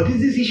on. What is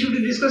this issue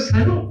to discuss?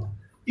 Hello?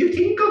 You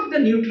think of the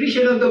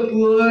nutrition of the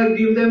poor,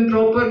 give them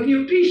proper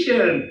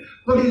nutrition.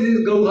 What is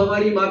this Gau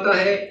Hamari Mata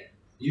hai?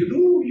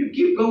 You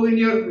keep cow in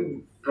your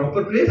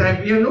proper place,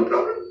 we have no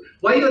problem.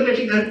 Why you are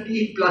letting her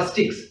eat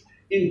plastics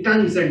in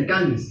tons and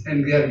tons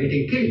and they are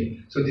getting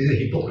killed? So this is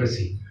a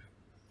hypocrisy.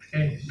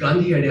 And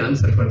Gandhi had an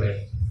answer for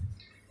that.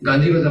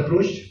 Gandhi was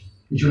approached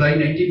July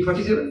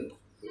 1947.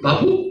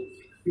 Bapu,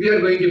 we are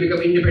going to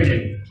become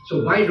independent.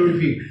 So why don't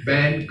we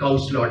ban cow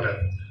slaughter?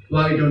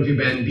 Why don't we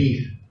ban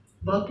beef?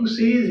 Bapu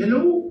says,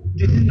 hello,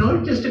 this is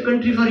not just a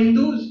country for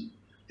Hindus.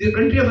 This is a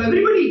country of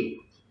everybody.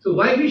 So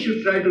why we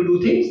should try to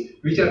do things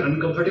which are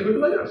uncomfortable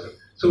to others?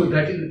 So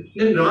that is,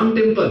 then Ram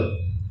temple.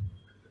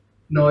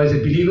 Now as a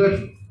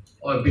believer,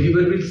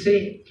 will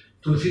say,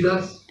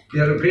 Tulsidas,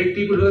 there are great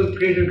people who have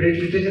created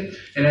great literature.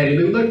 And I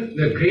remember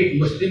the great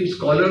Muslim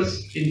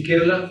scholars in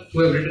Kerala who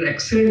have written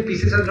excellent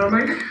pieces on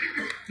Ramayana.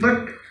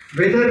 But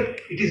whether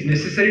it is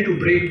necessary to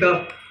break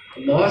the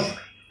mosque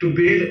to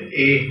build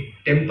a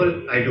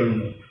temple, I don't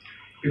know.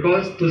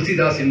 Because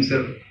Tulsidas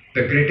himself,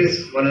 the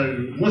greatest, one of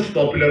the most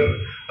popular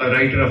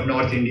writer of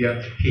North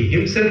India, he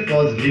himself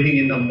was living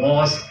in the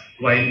mosque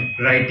while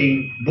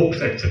writing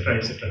books, etc.,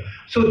 etc.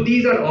 So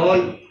these are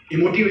all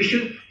emotive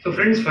issues. So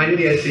friends,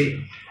 finally I say,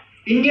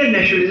 Indian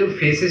nationalism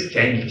faces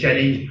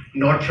challenge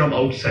not from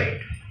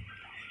outside.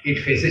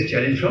 It faces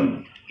challenge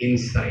from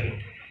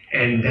inside.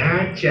 And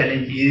that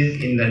challenge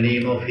is in the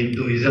name of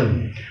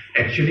Hinduism.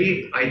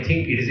 Actually, I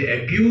think it is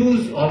an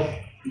abuse of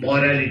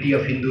morality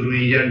of Hindu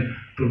religion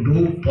to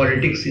do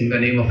politics in the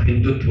name of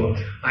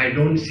Hindutva. I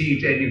don't see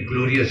it in a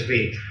glorious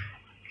way.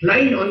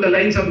 On the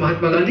lines of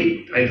Mahatma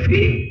Gandhi, I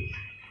feel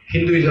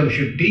Hinduism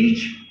should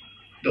teach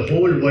the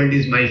whole world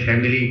is my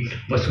family,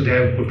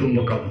 Vasudhaiva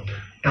Kutumbakam.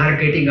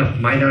 targeting of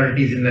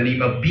minorities in the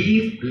name of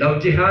beef,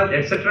 love jihad,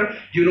 etc.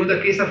 You know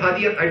the case of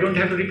Hadia, I don't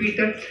have to repeat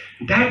that.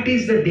 That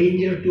is the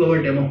danger to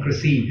our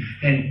democracy.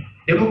 And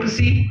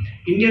democracy,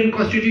 Indian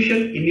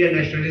constitution, Indian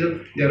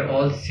nationalism, they are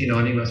all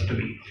synonymous to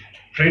me.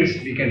 Friends,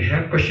 we can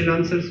have question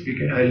answers,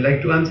 I'd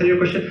like to answer your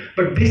question,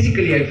 but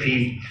basically I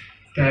feel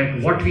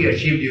that what we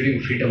achieved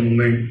during freedom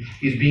movement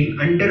is being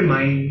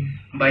undermined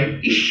by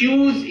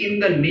issues in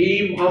the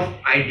name of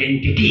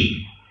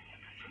identity.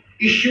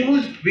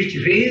 Issues which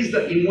raise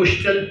the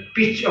emotional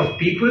pitch of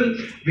people,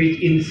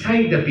 which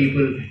incite the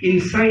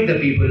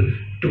people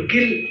to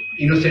kill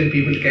innocent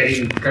people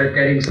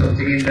carrying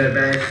something in their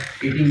bag,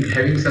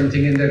 having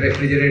something in the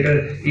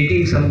refrigerator,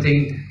 eating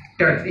something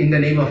in the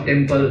name of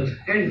temple,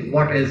 and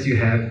what else you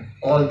have,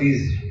 all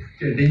these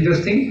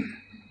dangerous things.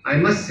 I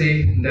must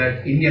say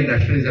that Indian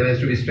nationalism has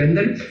to be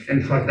strengthened,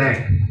 and for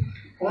that,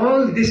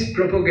 all this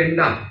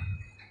propaganda,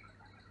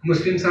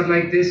 Muslims are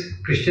like this,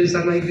 Christians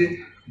are like this,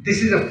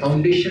 this is a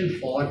foundation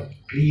for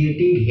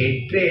creating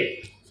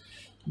hatred.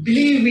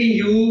 Believe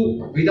me,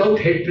 without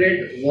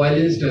hatred,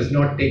 violence does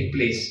not take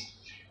place.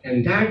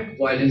 And that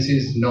violence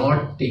is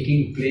not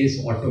taking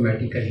place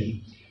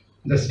automatically.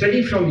 The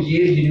study from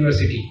Yale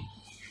University,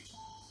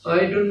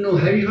 I don't know,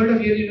 have you heard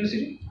of Yale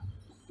University?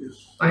 Yes.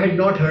 I had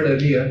not heard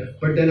earlier,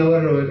 but then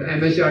our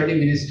MHRD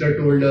minister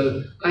told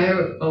us,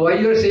 why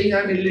you are saying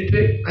I am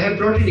illiterate? I have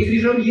brought a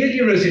degree from Yale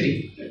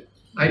University.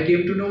 I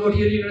came to know about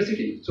Yale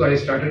University, so I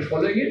started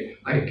following it.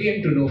 I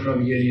came to know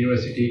from Yale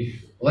University,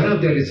 one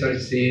of their research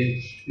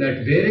says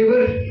that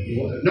wherever,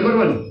 number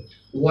one,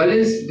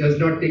 violence does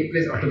not take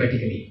place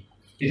automatically.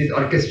 It is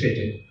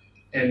orchestrated.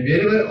 And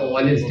wherever a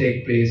violence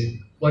takes place,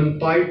 one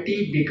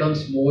party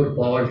becomes more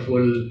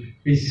powerful,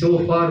 which so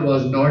far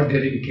was not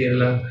there in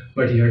Kerala,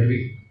 but you have to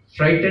be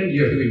frightened,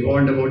 you have to be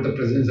warned about the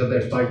presence of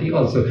that party.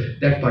 Also,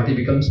 that party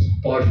becomes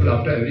powerful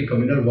after every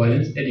communal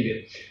violence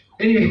anywhere.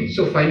 Anyway,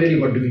 so finally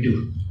what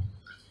do?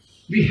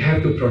 We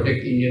have to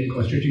protect Indian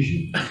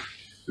constitution.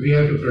 We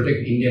have to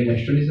protect Indian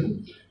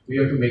nationalism. We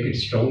have to make it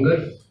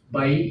stronger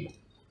by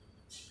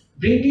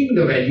bringing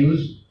the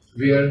values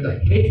where the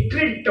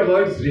hatred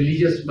towards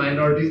religious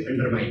minorities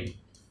undermined,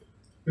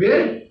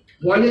 where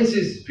violence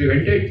is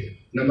prevented.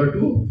 Number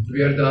two,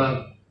 where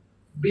the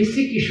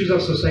basic issues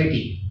of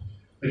society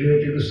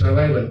related to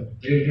survival,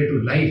 related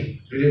to life,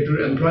 related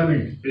to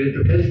employment,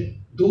 related to health,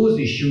 those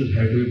issues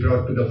have to be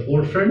brought to the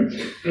forefront.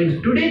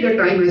 And today the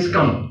time has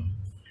come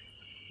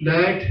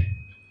that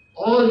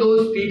all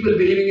those people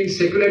believing in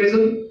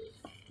secularism,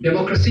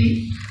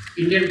 democracy,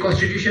 Indian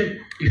constitution,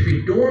 if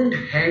we don't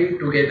hang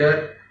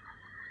together,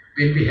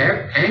 will we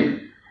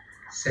hang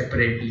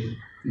separately?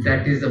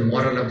 That is the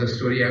moral of the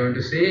story. I want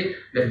to say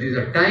that there is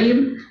a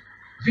time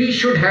we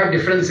should have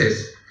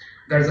differences.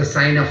 That is a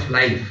sign of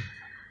life.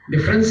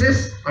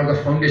 Differences are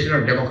the foundation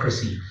of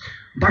democracy.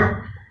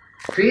 But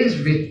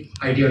faced with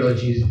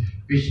ideologies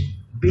which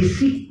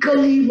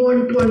basically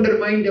want to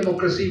undermine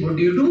democracy, what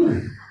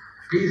do?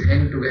 Please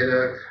hang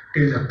together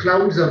till the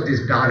clouds of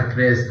this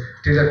darkness,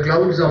 till the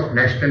clouds of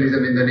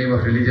nationalism in the name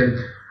of religion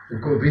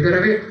go wither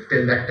away.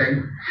 Till that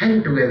time,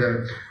 hang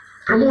together.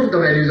 Promote the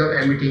values of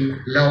amity,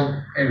 love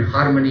and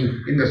harmony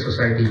in the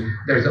society.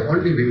 That is the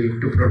only way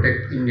to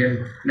protect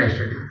Indian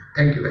nationalism.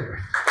 Thank you very much.